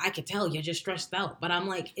he's like, I could tell you're just stressed out. But I'm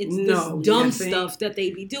like, it's this dumb stuff that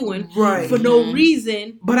they be doing for no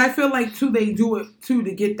reason. But I feel like, too, they do it, too,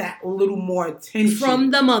 to get that little more attention.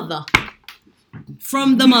 From the mother.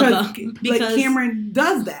 Because like, Cameron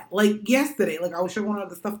does that. Like, yesterday, like, I was showing her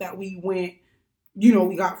the stuff that we went,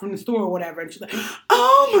 we got from the store or whatever. And she's like,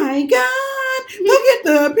 oh, my God, look at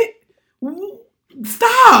the...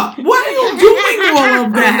 Stop! Why are you doing all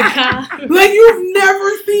of that? Like, you've never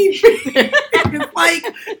seen It's like,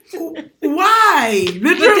 why? The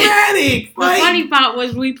dramatics. The funny part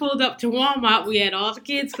was we pulled up to Walmart. We had all the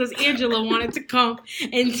kids because Angela wanted to come.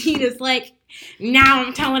 And Tina's like, now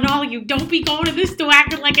I'm telling all of you, don't be going to this store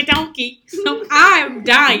acting like a donkey. So I'm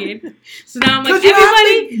dying. So now I'm like,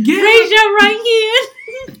 everybody, raise your right hand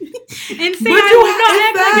and say I will not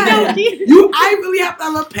act like a donkey. I really have to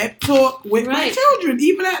have a pep talk with my children,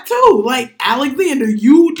 even that too. Like, Alexander,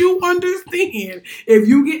 you do understand if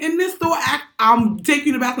you get in this store, I'm taking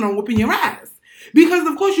you to the bathroom and I'm whooping your ass. Because,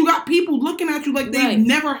 of course, you got people looking at you like they've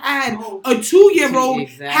never had a 2-year-old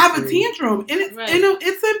have a tantrum. And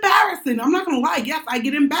it's embarrassing. I'm not going to lie. Yes, I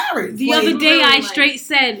get embarrassed. The other day, I straight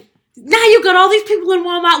said, now you got all these people in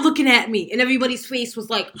Walmart looking at me. And everybody's face was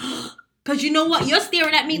like... Because you know what? You're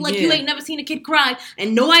staring at me like you ain't never seen a kid cry.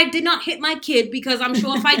 And no, I did not hit my kid because I'm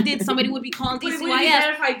sure if I did, somebody would be calling DCYS. But it would be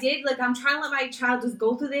better if I did. Like, I'm trying to let my child just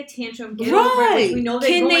go through their tantrum. Get over it. We know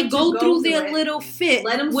Can they go through their little fit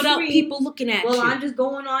without people looking at you? Well, I'm just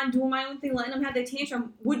going on, doing my own thing, letting them have their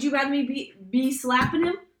tantrum. Would you rather me be slapping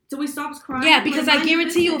him? So he stops crying. Yeah, because I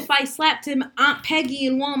guarantee you, if I slapped him, Aunt Peggy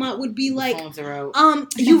in Walmart would be like,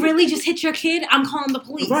 you really just hit your kid? I'm calling the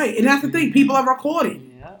police. Right, and that's the thing. People are recording.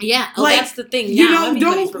 Yeah, that's the thing. Now,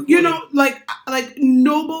 like,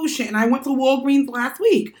 no bullshit. And I went to Walgreens last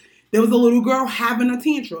week. There was a little girl having a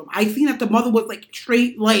tantrum. I seen that the mother was like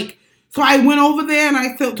straight, like, so I went over there and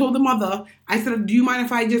I told the mother, I said, do you mind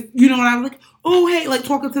if I just, and I was like, oh, hey, like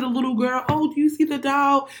talking to the little girl. Oh, do you see the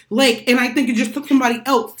doll? Like, and I think it just took somebody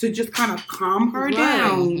else to just kind of calm her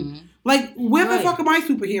down. Mm-hmm. Like, where the fuck are my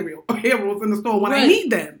heroes in the store when I need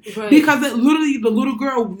them? Right. Because the little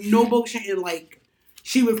girl, no bullshit, and like,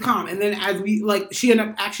 she was calm. And then as she ended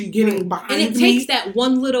up actually getting behind me. And it takes that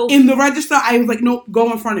one little... In the register, I was like, nope,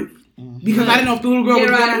 go in front of me. Because I didn't know if the little girl was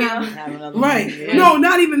going to... Right. Yeah. No,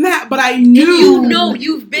 not even that, but I knew...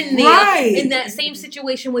 You've been there in that same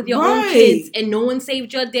situation with your own kids, and no one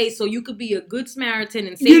saved your day, so you could be a good Samaritan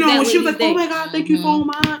and save that she was like, oh my God, thank you so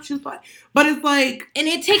much. She was like... But it's like... And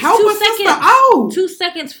it takes 2 seconds. 2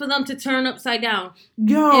 seconds for them to turn upside down.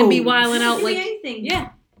 And be wilding out like... Anything. Yeah.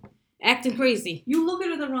 Acting crazy. You look at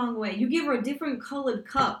her the wrong way. You give her a different colored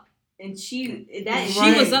cup, and she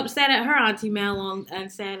was upset at her Auntie Mel on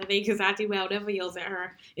Saturday because Auntie Mel never yells at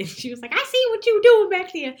her, and she was like, "I see what you doing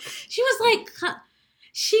back there." She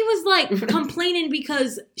was like complaining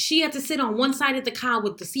because she had to sit on one side of the car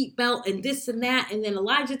with the seatbelt and this and that, and then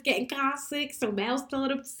Elijah's getting car sick, so Mel's telling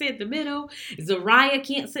him to sit in the middle. Zariah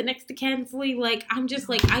can't sit next to Kensley. Like, I'm just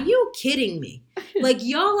like, are you kidding me? Like,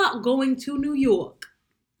 y'all are going to New York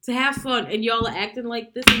to have fun, and y'all are acting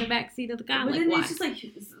like this in the back seat of the car. But like, then why? it's just like,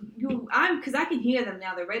 because I can hear them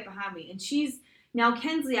now. They're right behind me, and now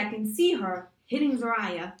Kensley. I can see her hitting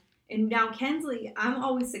Zariah, and now Kensley. I'm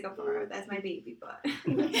always sick of her. That's my baby, but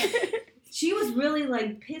she was really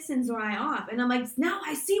like pissing Zariah off, and I'm like, now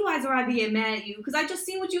I see why Zariah be getting mad at you because I just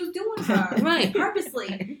seen what you was doing to her,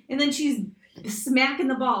 purposely, and then she's smacking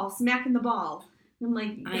the ball. I'm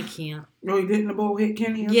like, I can't. No, you didn't the ball hit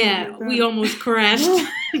Kenny? Yeah, we almost crashed.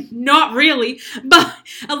 Not really. But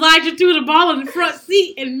Elijah threw the ball in the front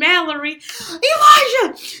seat, and Mallory, Elijah,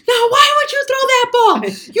 now why would you throw that ball?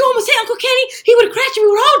 You almost hit Uncle Kenny. He would have crashed and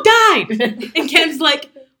we would all died. And Ken's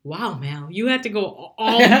like, wow, Mal, you had to go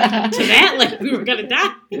all to that like we were going to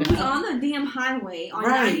die. It was on the damn highway on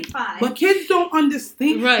 95. But kids don't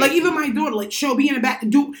understand. Right. Like, even my daughter, like, she'll be in the back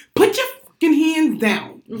and put your fucking hands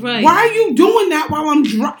down. Right. Why are you doing that while I'm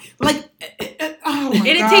driving? Like, oh my God. And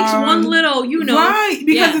it takes one little, Right,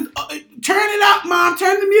 because it's, turn it up, Mom.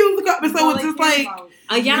 Turn the music up. And so it's just like,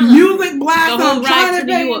 Ayana, music blast. The whole ride to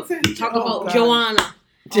New York. Talk about God. Joanna.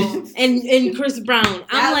 And Chris Brown.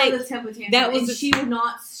 I'm like, that was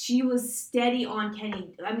she was steady on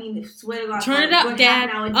Kenny. I mean, swear to God. Turn it up, Dad.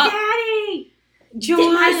 Daddy!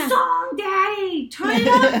 Joanna. My song, Daddy! Turn it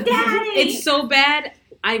up, Daddy! It's so bad,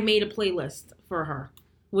 I made a playlist for her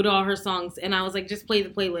with all her songs, and I was like, just play the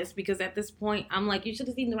playlist, because at this point, I'm like, you should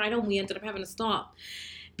have seen the ride home. We ended up having to stop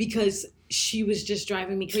because she was just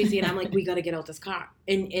driving me crazy. And I'm like, we got to get out this car.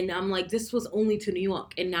 And I'm like, this was only to New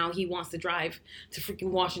York. And now he wants to drive to freaking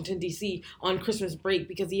Washington, D.C. on Christmas break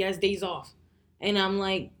because he has days off. And I'm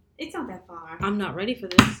like, It's not that far. I'm not ready for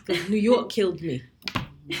this because New York killed me.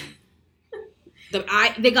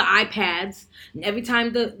 They got iPads. And every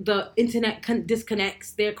time the internet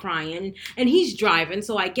disconnects, they're crying. And he's driving,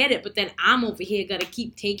 so I get it. But then I'm over here got to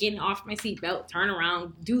keep taking off my seatbelt, turn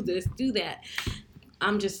around, do this, do that.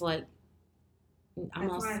 I'm just like, That's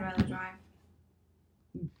why I'd rather drive.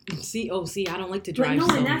 See, I don't like to But drive. no,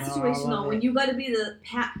 so. in that No, I situation love though, when it. you got to be the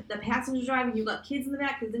passenger driver, and you got kids in the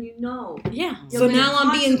back, because then you know. Yeah. You're So gonna now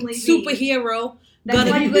I'm being constantly superhero. That's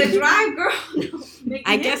why you gotta drive, girl. Make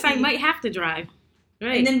I it guess I easy. might have to drive.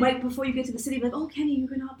 Right. And then right before you get to the city, like, oh, Kenny, you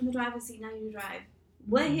can hop in the driver's seat. Now you drive.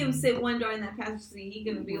 Let him sit one door in that passenger seat. He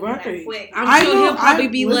gonna be over that Right. quick. I'm sure he'll probably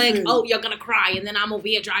be listen. like, oh, you're going to cry. And then I'm over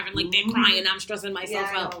here driving like they're crying. I'm stressing myself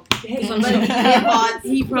Yeah, I out. know. Hey, so let him AirPods. He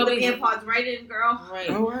He put the probably- AirPods right in, girl. Right.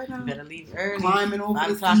 Oh, right now. Better leave early. Climbing over 5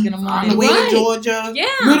 the o'clock in the seats on morning. the way Right. to Georgia. Yeah.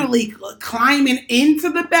 Literally climbing into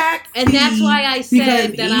the back And that's seat why I because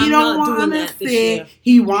said that he I'm don't not doing wanna that this sit. year.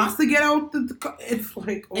 He wants to get out the car. It's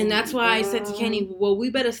like, oh And that's my why I said to God. Kenny, well, we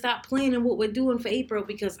better stop planning what we're doing for April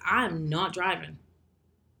because I'm not driving.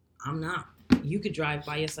 I'm not. You could drive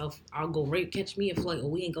by yourself. I'll go right catch me a flight,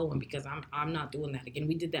 or we ain't going because I'm not doing that again.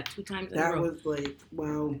 We did that 2 times in a That row. was like,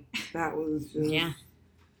 wow, that was just. Yeah.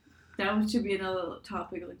 That should be another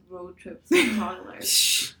topic, like road trips and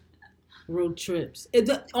toddlers. Road trips.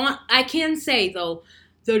 I can say though,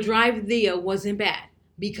 the drive there wasn't bad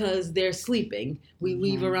because they're sleeping. We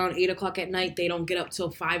leave around 8 o'clock at night. They don't get up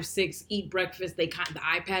till 5, 6. Eat breakfast. The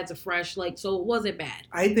iPads are fresh. Like so, it wasn't bad.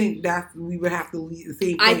 I think we would have to leave.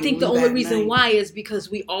 Same I thing, think the leave only at reason night. why is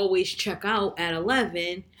because we always check out at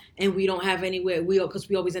 11 and we don't have anywhere because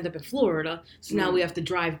we always end up in Florida. So now we have to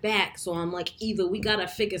drive back. So I'm like, either we gotta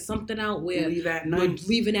figure something out where leave at we're night.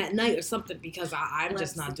 leaving at night or something because I'm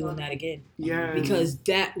just not doing Flexible. that again. Yeah, Because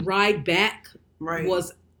that ride back right.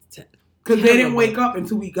 was Because they didn't terrible. wake up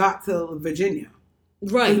until we got to Virginia.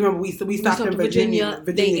 'Cause right. remember, we stopped in Virginia.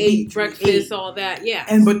 They Virginia ate Beach. breakfast, We ate. all that. Yeah.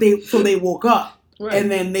 But they woke up right.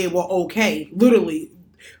 and then they were okay, literally.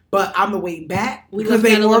 But on the way back, We because left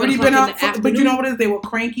they at already 11 been o'clock up. in the But you know afternoon. what it is? They were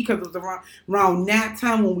cranky because it was around nap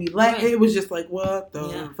time when we left. Right. It was just like, what the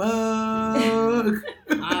Yeah. fuck?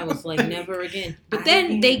 I was like, never again. But I then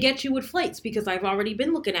can't. they get you with flights because I've already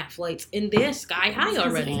been looking at flights and they're sky high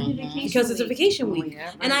already. Because it's a vacation week.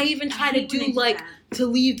 And I even try to do like to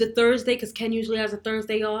leave the Thursday because Ken usually has a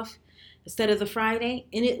Thursday off instead of the Friday,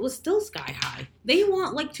 and it was still sky high. They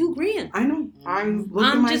want like $2,000. I know. I look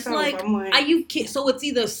at I'm just myself. like, I'm like, are you kidding? So it's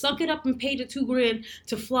either suck it up and pay the $2,000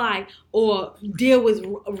 to fly, or deal with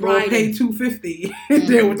or pay riding. $250 and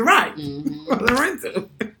deal with the ride Mm-hmm. or the rental.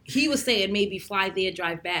 He was saying maybe fly there,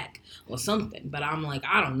 drive back, or something. But I'm like,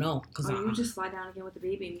 I don't know, because Or you just fly down again with the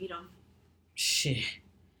baby and meet him. shit.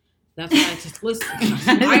 That's why I just listen.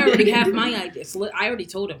 I already have my ideas. I already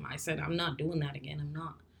told him. I said I'm not doing that again. I'm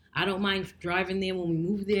not. I don't mind driving there when we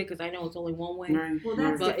move there because I know it's only one way. Right. Well,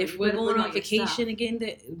 that's But different. if You we're better going bring on all your vacation stuff.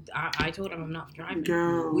 again, I told him I'm not driving.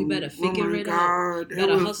 Girl, We better figure oh my it out. God, it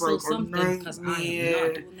Better was hustle like a something because I am nightmare.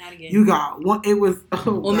 not doing that again. You got one. It was.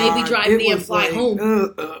 Oh Or maybe God, drive it there and was fly like, home.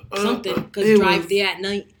 Something because it drive was- there at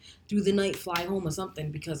night, through the night, fly home or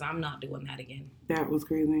something because I'm not doing that again. That was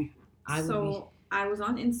crazy. I would So I was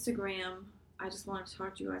on Instagram. I just wanted to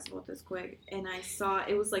talk to you guys about this quick. And I saw,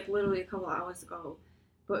 it was like literally a couple hours ago.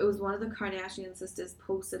 But it was one of the Kardashian sisters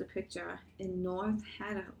posted a picture. And North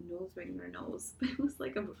had a nose ring in her nose. But it was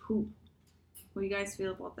like a hoop. What do you guys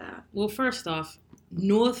feel about that? Well, first off,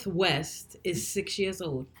 Northwest is 6 years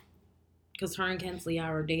old because her and Kensley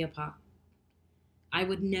are a day apart. I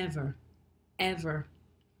would never, ever,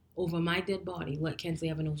 over my dead body, let Kensley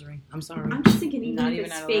have a nose ring. I'm sorry. I'm just thinking, even Not if even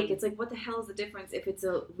it's at fake, 11. it's like, what the hell is the difference? If it's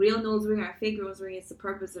a real nose ring or a fake nose ring, it's the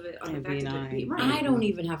purpose of it. Of the It'd fact be that nice. it right. I don't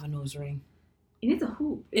even have a nose ring. And it's a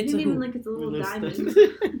hoop. It It's isn't a even hoop. like it's a little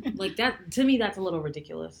diamond. Like that, to me, that's a little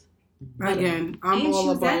ridiculous. Again, I'm And all she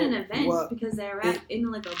was about at an event what because they were at, in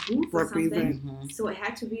like a booth or represent. something. Mm-hmm. So it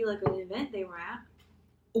had to be like an event they were at.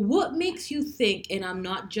 What makes you think, and I'm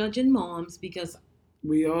not judging moms because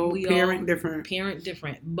we all We parent all- different. parent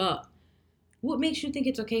different, but what makes you think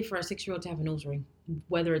it's okay for a 6-year-old to have a nose ring,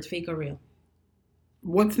 whether it's fake or real?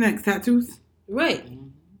 What's next? Tattoos? Right.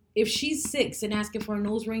 If she's 6 and asking for a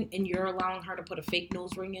nose ring and you're allowing her to put a fake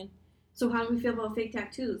nose ring in, So how do we feel about fake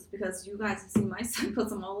tattoos? Because you guys have seen my son put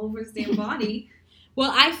them all over his damn body.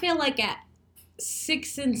 well, I feel like at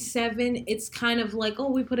 6 and 7, it's kind of like, oh,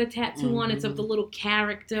 we put a tattoo on. It's of the little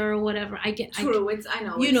character or whatever. I get True, I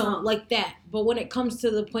know. you it's know, not. like that. But when it comes to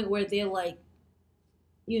the point where they're like,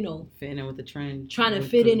 you know, fitting in with the trend, trying to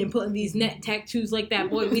fit in and putting these neck tattoos like that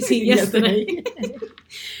boy we seen yesterday.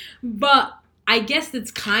 But I guess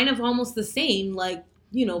it's kind of almost the same, like,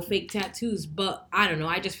 you know, fake tattoos. But I don't know.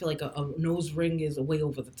 I just feel like a nose ring is way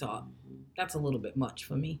over the top. That's a little bit much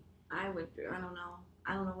for me. I don't know.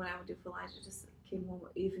 I don't know what I would do for Elijah. Just came home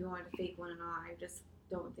if you wanted a fake one or not. I just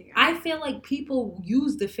don't think. I feel like people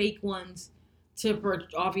use the fake ones to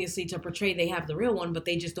obviously to portray they have the real one, but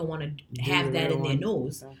they just don't want to have that in their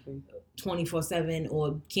nose 24/7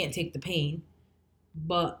 or can't take the pain.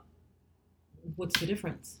 But what's the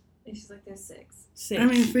difference? It's just like they're 6. I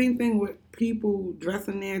mean, same thing with people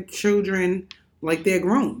dressing their children like they're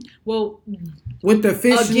grown. Well, with the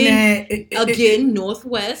fishnet. Again,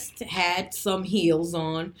 Northwest had some heels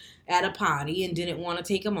on at a party and didn't want to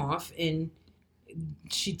take them off, and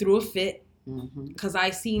she threw a fit. Because I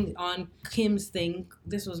seen on Kim's thing,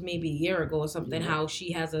 this was maybe a year ago or something, how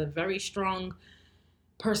she has a very strong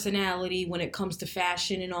personality when it comes to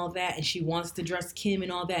fashion and all that, and she wants to dress Kim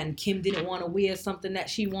and all that, and Kim didn't want to wear something that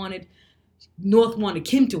she wanted, North wanted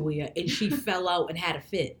Kim to wear, and she fell out and had a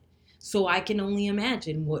fit. So I can only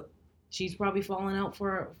imagine what she's probably falling out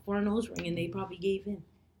for a nose ring, and they probably gave in.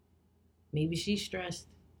 Maybe she's stressed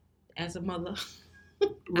as a mother.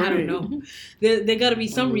 I don't know. There got to be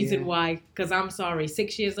some reason why. Because I'm sorry,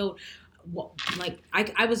 6 years old. Like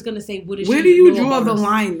I was gonna say, what is where she do you know draw about the us?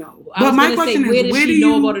 line though? I But was my gonna question say, is, where does where she do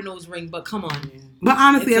know you? about a nose ring? But come on. But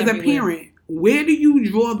honestly, It's as a everywhere. parent, where do you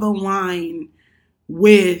draw the line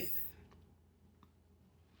with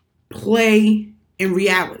play and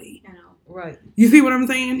reality? I know. Right. You see what I'm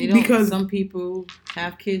saying? Because some people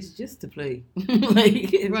have kids just to play.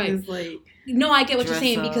 Like, it's Right. just like, No, I get what you're dress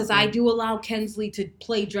saying up because I and- do allow Kensley to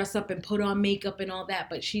play dress up and put on makeup and all that,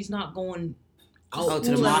 but she's not going out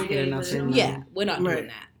to the School market every or day, nothing. but Yeah, we're not Right. doing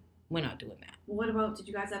that. We're not doing that. What about? Did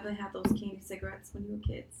you guys ever have those candy cigarettes when you were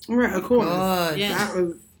kids? Right, of course. God. Yeah. That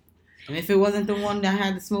was And if it wasn't the one that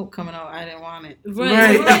had the smoke coming out, I didn't want it.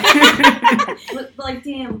 right. But like,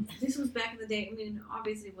 damn, this was back in the day. I mean,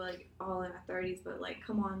 obviously we're like all in our 30s, but like,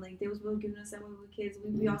 come on, like they was really giving us that when we were kids.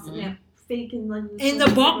 We all sitting there faking like. we was And the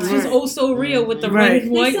smoking box was cigarettes. oh so real with the Right. red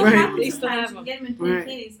and They white. still Right. have them. They still have Sometimes you them. get them in plain Right.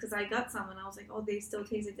 candies because I got some and I was like, oh, they still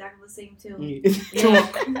taste exactly the same too.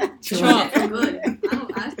 Yeah. Chalk. Good. I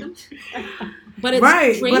don't ask them. But it's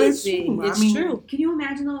Right, crazy. but it's true. It's I mean- true. Can you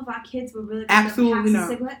imagine though if our kids were really Absolutely packs not. of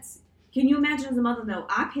cigarettes? Can you imagine as a mother though?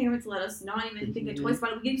 Our parents let us not even think twice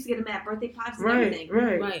about it. We used to get them at birthday parties and Right, everything.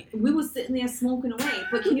 right. Right. We were sitting there smoking away.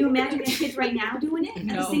 But can you imagine our kids right now doing it at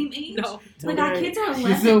the same age? No. Like our Right. kids are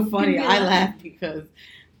 11. It's so funny. They're I 11. laugh because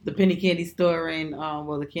the penny candy store in,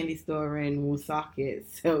 the candy store in Woonsocket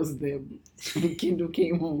sells them. And Kendall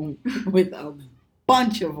came home with a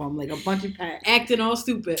bunch of them, like a bunch of packs. Acting all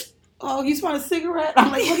stupid. Oh, you want a cigarette?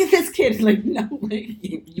 I'm like, look at this kid. Like, no, like,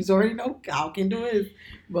 you already know how Kendall is.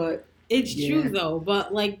 But It's Yeah. true though,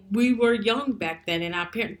 but like we were young back then, and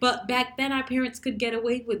but back then our parents could get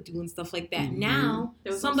away with doing stuff like that. Mhm. Now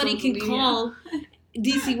There was somebody no can social call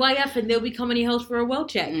DCYF and they'll be coming to your house for a well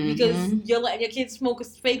check because Mhm. you're letting your kids smoke a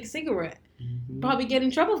fake cigarette. Probably get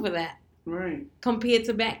in trouble for that. Right. Compared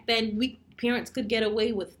to back then, parents could get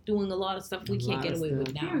away with doing a lot of stuff we A can't lot get of away with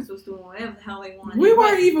stuff. now. Parents was doing whatever the hell they wanted. We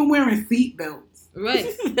weren't even wearing seatbelts Right,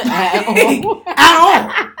 At all. at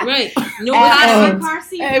all. right. No At all. car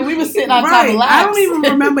seat. Hey, we were sitting on top Right. of laps. I don't even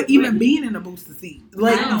remember even being in a booster seat.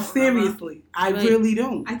 Like, I don't seriously. I Right. really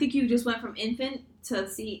don't. I think you just went from infant to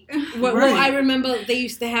seat. Well, Right. I remember they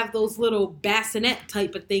used to have those little bassinet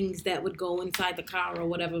type of things that would go inside the car or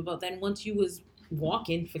whatever. But then once you was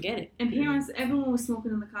walking, forget it. And parents, everyone was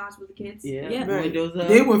smoking in the cars with the kids. Yeah, Yeah. Right. windows up.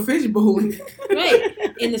 They were fishbowling Right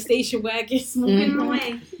in the station wagon, Smoking Mhm.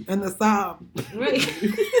 away. and the Saab. right,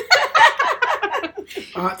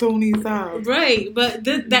 Tony Saab. right. But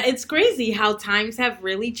that it's crazy how times have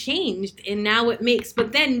really changed, and now it makes.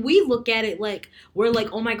 But then we look at it like we're like,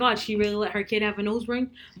 oh my god, she really let her kid have a nose ring.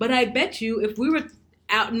 But I bet you, if we were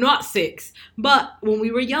out, not 6, but when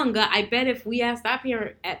we were younger, I bet if we asked our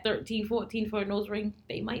parent at 13, 14 for a nose ring,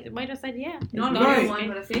 they might have said yeah. Not a Right. real one,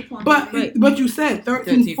 but a fake one. But Right. but you said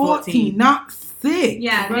 13, 13, 14, not 6.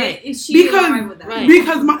 yeah, Right. she did Because- alright with that. Right.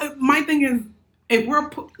 Because my thing is, if we're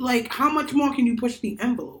like, how much more can you push the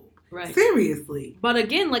envelope? Right. Seriously. But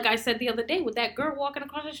again, like I said the other day with that girl walking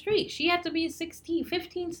across the street, she had to be 15,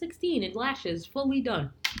 16 and lashes fully done.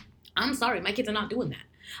 I'm sorry, my kids are not doing that.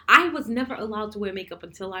 I was never allowed to wear makeup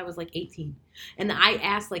until I was like 18. And I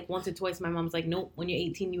asked like once or twice. My mom's like, nope, when you're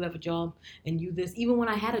 18, you have a job and you this. Even when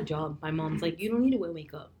I had a job, my mom's like, you don't need to wear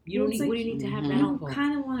makeup. You don't need, what do you need to have that on for? You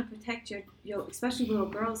kind of want to protect your especially little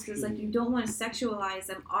girls, because like you don't want to sexualize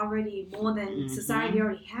them already more than society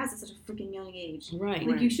already has at such a freaking young age. Right.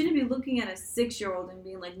 Like you shouldn't be looking at a 6-year-old and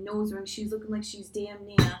being like nose ring. She's looking like she's damn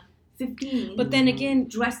near 15. But then again,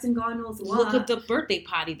 dressed in God knows what. Look at the birthday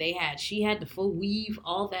party they had. She had the full weave,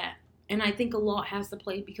 all that. And I think a lot has to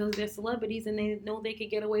play because they're celebrities and they know they could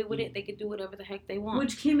get away with it. They could do whatever the heck they want.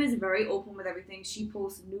 Which Kim is very open with everything. She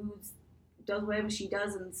posts nudes, does whatever she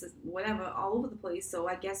does, and whatever all over the place. So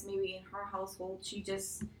I guess maybe in her household, she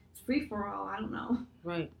just it's free for all. I don't know.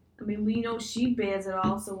 Right. I mean, we know she bears it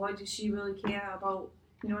all. So why does she really care about?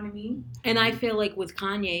 You know what I mean? And I feel like with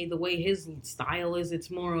Kanye, the way his style is,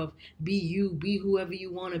 it's more of be you, be whoever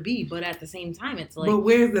you want to be. But at the same time, it's like. But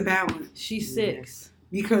where's the balance? She's 6.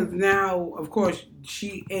 Because now, of course,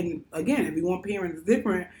 and again, everyone parent is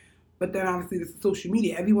different, but then obviously this is social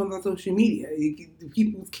media. Everyone's on social media.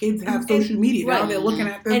 People's kids have social media. Right. Now they're looking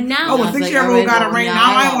at this. And now, a 6-year-old got a ring.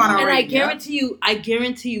 Now I want a ring. And I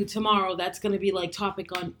guarantee you tomorrow that's going to be like topic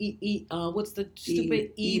on what's the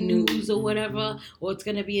stupid E-News or whatever, or it's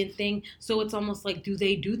going to be a thing. So it's almost like, do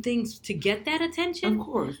they do things to get that attention? Of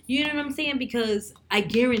course. You know what I'm saying? Because I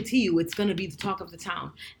guarantee you it's going to be the talk of the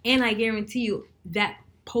town. And I guarantee you that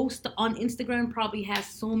post on Instagram probably has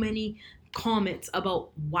so many comments about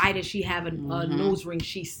why does she have a nose ring,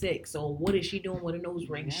 she's 6, or what is she doing with a nose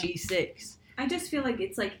ring, she's 6. I just feel like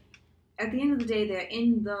it's like at the end of the day they're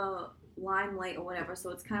in the limelight or whatever, so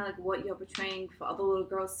it's kind of like what you're portraying for other little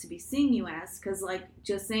girls to be seeing you as, because like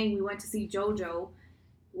just saying we went to see JoJo,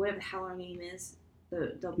 whatever the hell her name is,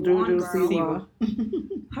 the blonde girl,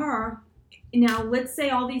 her. Now, let's say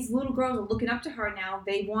all these little girls are looking up to her now.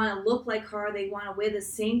 They want to look like her. They want to wear the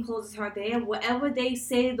same clothes as her. They have whatever they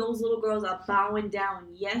say, those little girls are bowing down.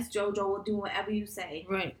 Yes, JoJo will do whatever you say.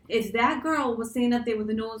 Right. If that girl was standing up there with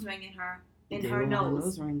a nose ring in her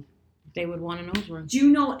nose. They would want a nose ring. Do you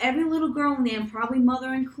know every little girl in there, and probably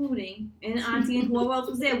mother including, and auntie and whoever else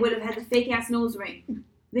was there, would have had the fake-ass nose ring.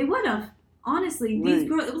 They would have. Honestly, these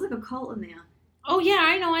girls, it was like a cult in there. Oh, yeah,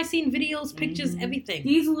 I know. I seen videos, pictures, everything.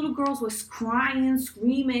 These little girls were crying,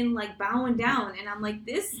 screaming, like bowing down. And I'm like,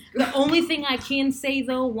 this. The only thing I can say,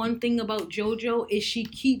 though, one thing about JoJo is she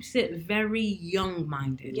keeps it very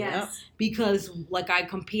young-minded. Yes. Because, like, I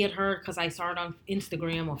compared her, because I saw it on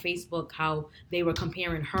Instagram or Facebook, how they were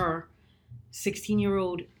comparing her,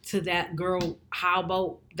 16-year-old, to that girl. How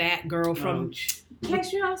about that girl from...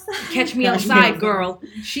 Catch Me Outside. Catch Me Outside, girl.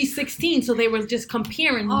 She's 16, so they were just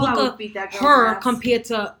comparing. Look at her compared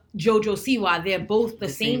to JoJo Siwa. They're both the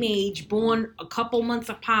same age, born a couple months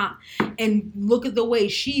apart, and look at the way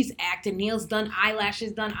she's acting. Nails done,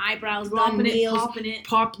 eyelashes done, eyebrows done, nails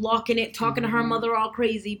locking it, talking to her mother all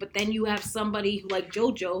crazy. But then you have somebody who, like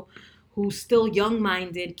JoJo, who's still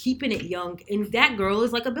young-minded, keeping it young, and that girl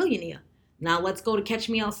is like a billionaire. Now let's go to Catch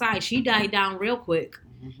Me Outside. She died down real quick.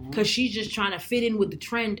 Because she's just trying to fit in with the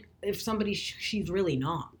trend if somebody she's really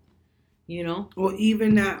not, you know? Or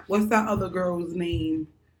even that, what's that other girl's name?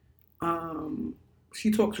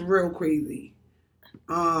 She talks real crazy.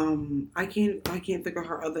 I can't think of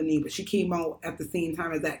her other name, but she came out at the same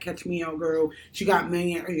time as that Catch Me Out girl. She got $1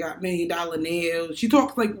 million nails. She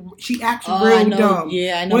talks like, she acts real dumb.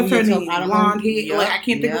 Yeah, I know. What's her name? Blonde hair. Yep, like, I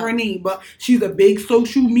can't think of her name, but she's a big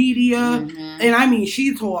social media. And I mean,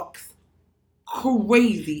 she talks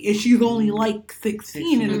crazy, and she's only like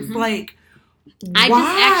 16, and it's like, why? I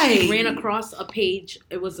just actually ran across a page.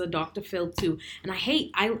 It was a Dr. Phil too, and I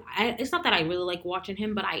it's not that I really like watching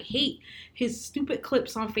him, but I hate his stupid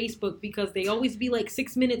clips on Facebook because they always be like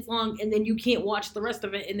 6 minutes long, and then you can't watch the rest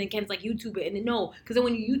of it, and then Ken's like, YouTube it, and then no, because then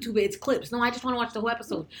when you YouTube it, it's clips. No, I just want to watch the whole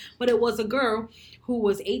episode. But it was a girl who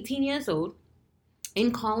was 18 years old,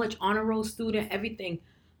 in college, honor roll student, everything,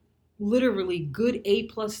 literally good A+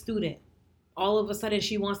 student. All of a sudden,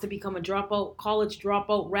 she wants to become a college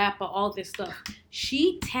dropout rapper, all this stuff.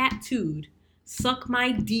 She tattooed "Suck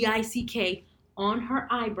My D-I-C-K" on her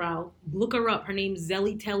eyebrow. Look her up. Her name's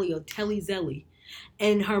Zelly Telly or Telly Zelly.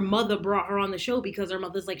 And her mother brought her on the show because her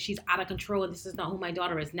mother's like, she's out of control and this is not who my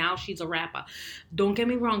daughter is. Now she's a rapper. Don't get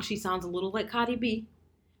me wrong. She sounds a little like Cardi B.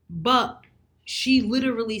 But she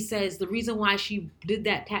literally says the reason why she did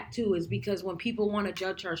that tattoo is because when people want to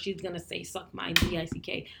judge her, she's going to say, suck my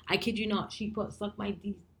D-I-C-K. I kid you not. She put suck my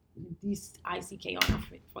D-I-C-K on her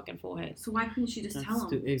fucking forehead. So why couldn't she just tell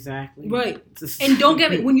him? Exactly. Right. And don't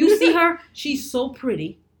get me, when you see her, she's so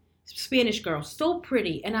pretty. Spanish girl, so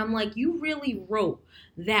pretty. And I'm like, you really wrote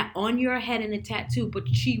that on your head in a tattoo, but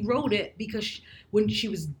she wrote it because when she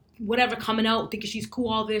was whatever coming out, thinking she's cool,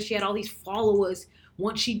 all this, she had all these followers.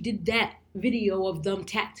 Once she did that video of them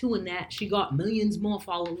tattooing that, she got millions more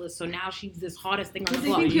followers. So now she's this hottest thing on the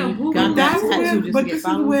block. Got that That's tattoo where, just but to get this is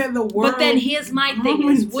followers. where the world. But then here's my thing: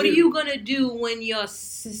 is what are to. you gonna do when you're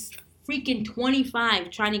freaking 25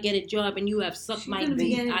 trying to get a job and you have sucked She's my gonna be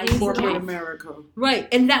deep getting eyes corporate off? America. Right,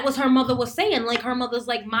 and that was her mother was saying. Like her mother's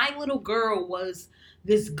like, my little girl was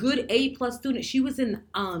this good A+ student. She was in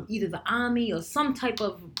either the army or some type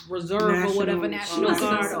of reserve or whatever, National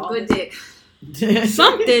Guard or all good this. dick.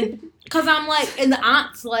 Something. Cause I'm like, and the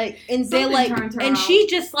aunts like, and they're Something like, turned her and out. she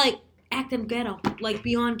just like acting ghetto, like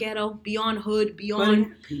beyond ghetto, beyond hood, beyond.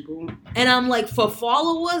 But people. And I'm like, for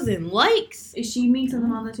followers and likes, Is she mean to the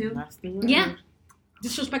mother too? That's the word. yeah,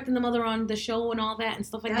 disrespecting the mother on the show and all that and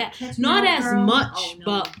stuff like that. catch me Not out, as girl. much, Oh, no.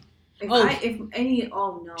 but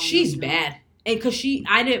No. she's no. bad. And cause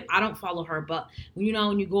I don't follow her, but when you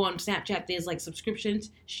go on Snapchat, there's like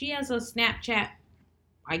subscriptions. She has a Snapchat,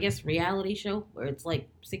 I guess, reality show where it's like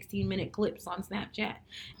 16-minute clips on Snapchat.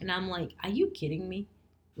 And I'm like, are you kidding me?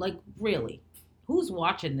 Like, really? Who's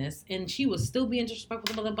watching this? And she was still being disrespectful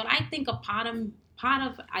to the mother, but I think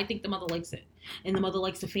I think the mother likes it. And the mother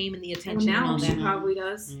likes the fame and the Well, attention and now all she that. probably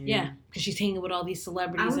does. Yeah, because she's hanging with all these I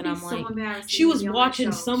celebrities, would and be I'm so like, embarrassed. she was to be on that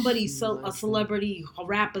watching show. a celebrity, a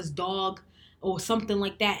rapper's dog, or something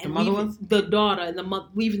like that, and The mother leaving was? the daughter and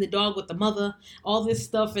leaving the dog with the mother, all this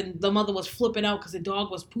stuff, and the mother was flipping out because the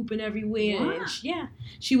dog was pooping everywhere. What? And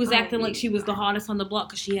she was Oh, acting like she was the yeah. hottest on the block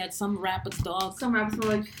because she had some rapper's dog. Some rappers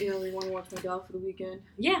were like, "I only want to watch my dog for the weekend."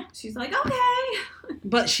 Yeah, She's like, "Okay."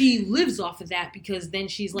 but she lives off of that because then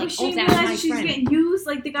she's like, But she oh, that's my realizes she's friend. getting used.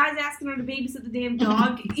 Like the guy's asking her to babysit the damn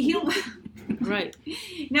dog. He don't. Right,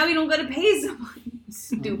 Now you don't gotta pay someone.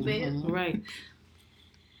 Stupid. Mhm. right.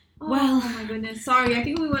 Oh, Well- my goodness. Sorry, I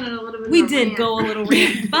think we went on a little bit. We of a did rant. go a little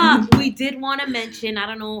rant, but we did want to mention, I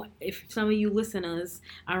don't know if some of you listeners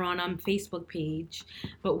are on our Facebook page,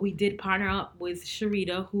 but we did partner up with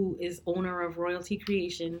Sharita, who is owner of Royalty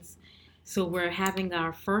Creations. So we're having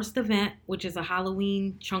our first event, which is a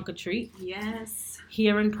Halloween trunk or treat Yes.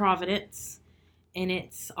 here in Providence. And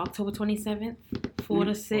it's October 27th, 4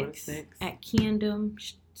 to 6 at Camden,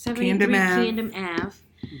 73 Camden Ave.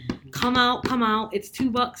 Come out. It's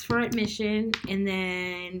 $2 for admission, and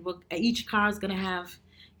then each car is gonna have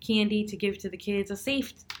candy to give to the kids. A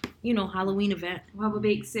safe, Halloween event. We'll have a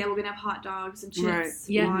bake sale. We're gonna have hot dogs and chips, Right.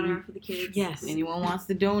 Yeah. water for the kids. Yes. Anyone wants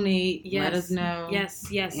to donate, Yes. let us know. Yes.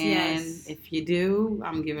 And if you do,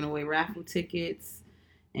 I'm giving away raffle tickets.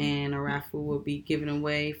 And a raffle will be given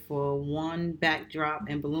away for one backdrop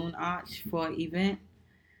and balloon arch for an event.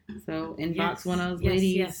 So inbox one of those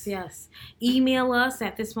ladies. Yes. Email us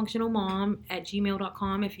at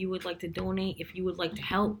thisfunctionalmom@gmail.com if you would like to donate, if you would like to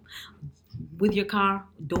help with your car,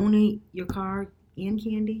 donate your car and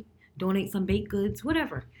candy, donate some baked goods,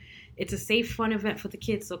 whatever. It's a safe, fun event for the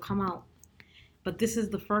kids, so come out. But this is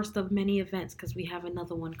the first of many events because we have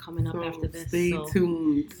another one coming up So after this. stay so,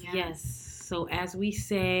 tuned. Yes. So as we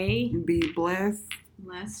say, Be blessed.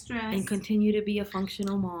 Less stress. and continue to be a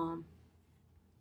functional mom.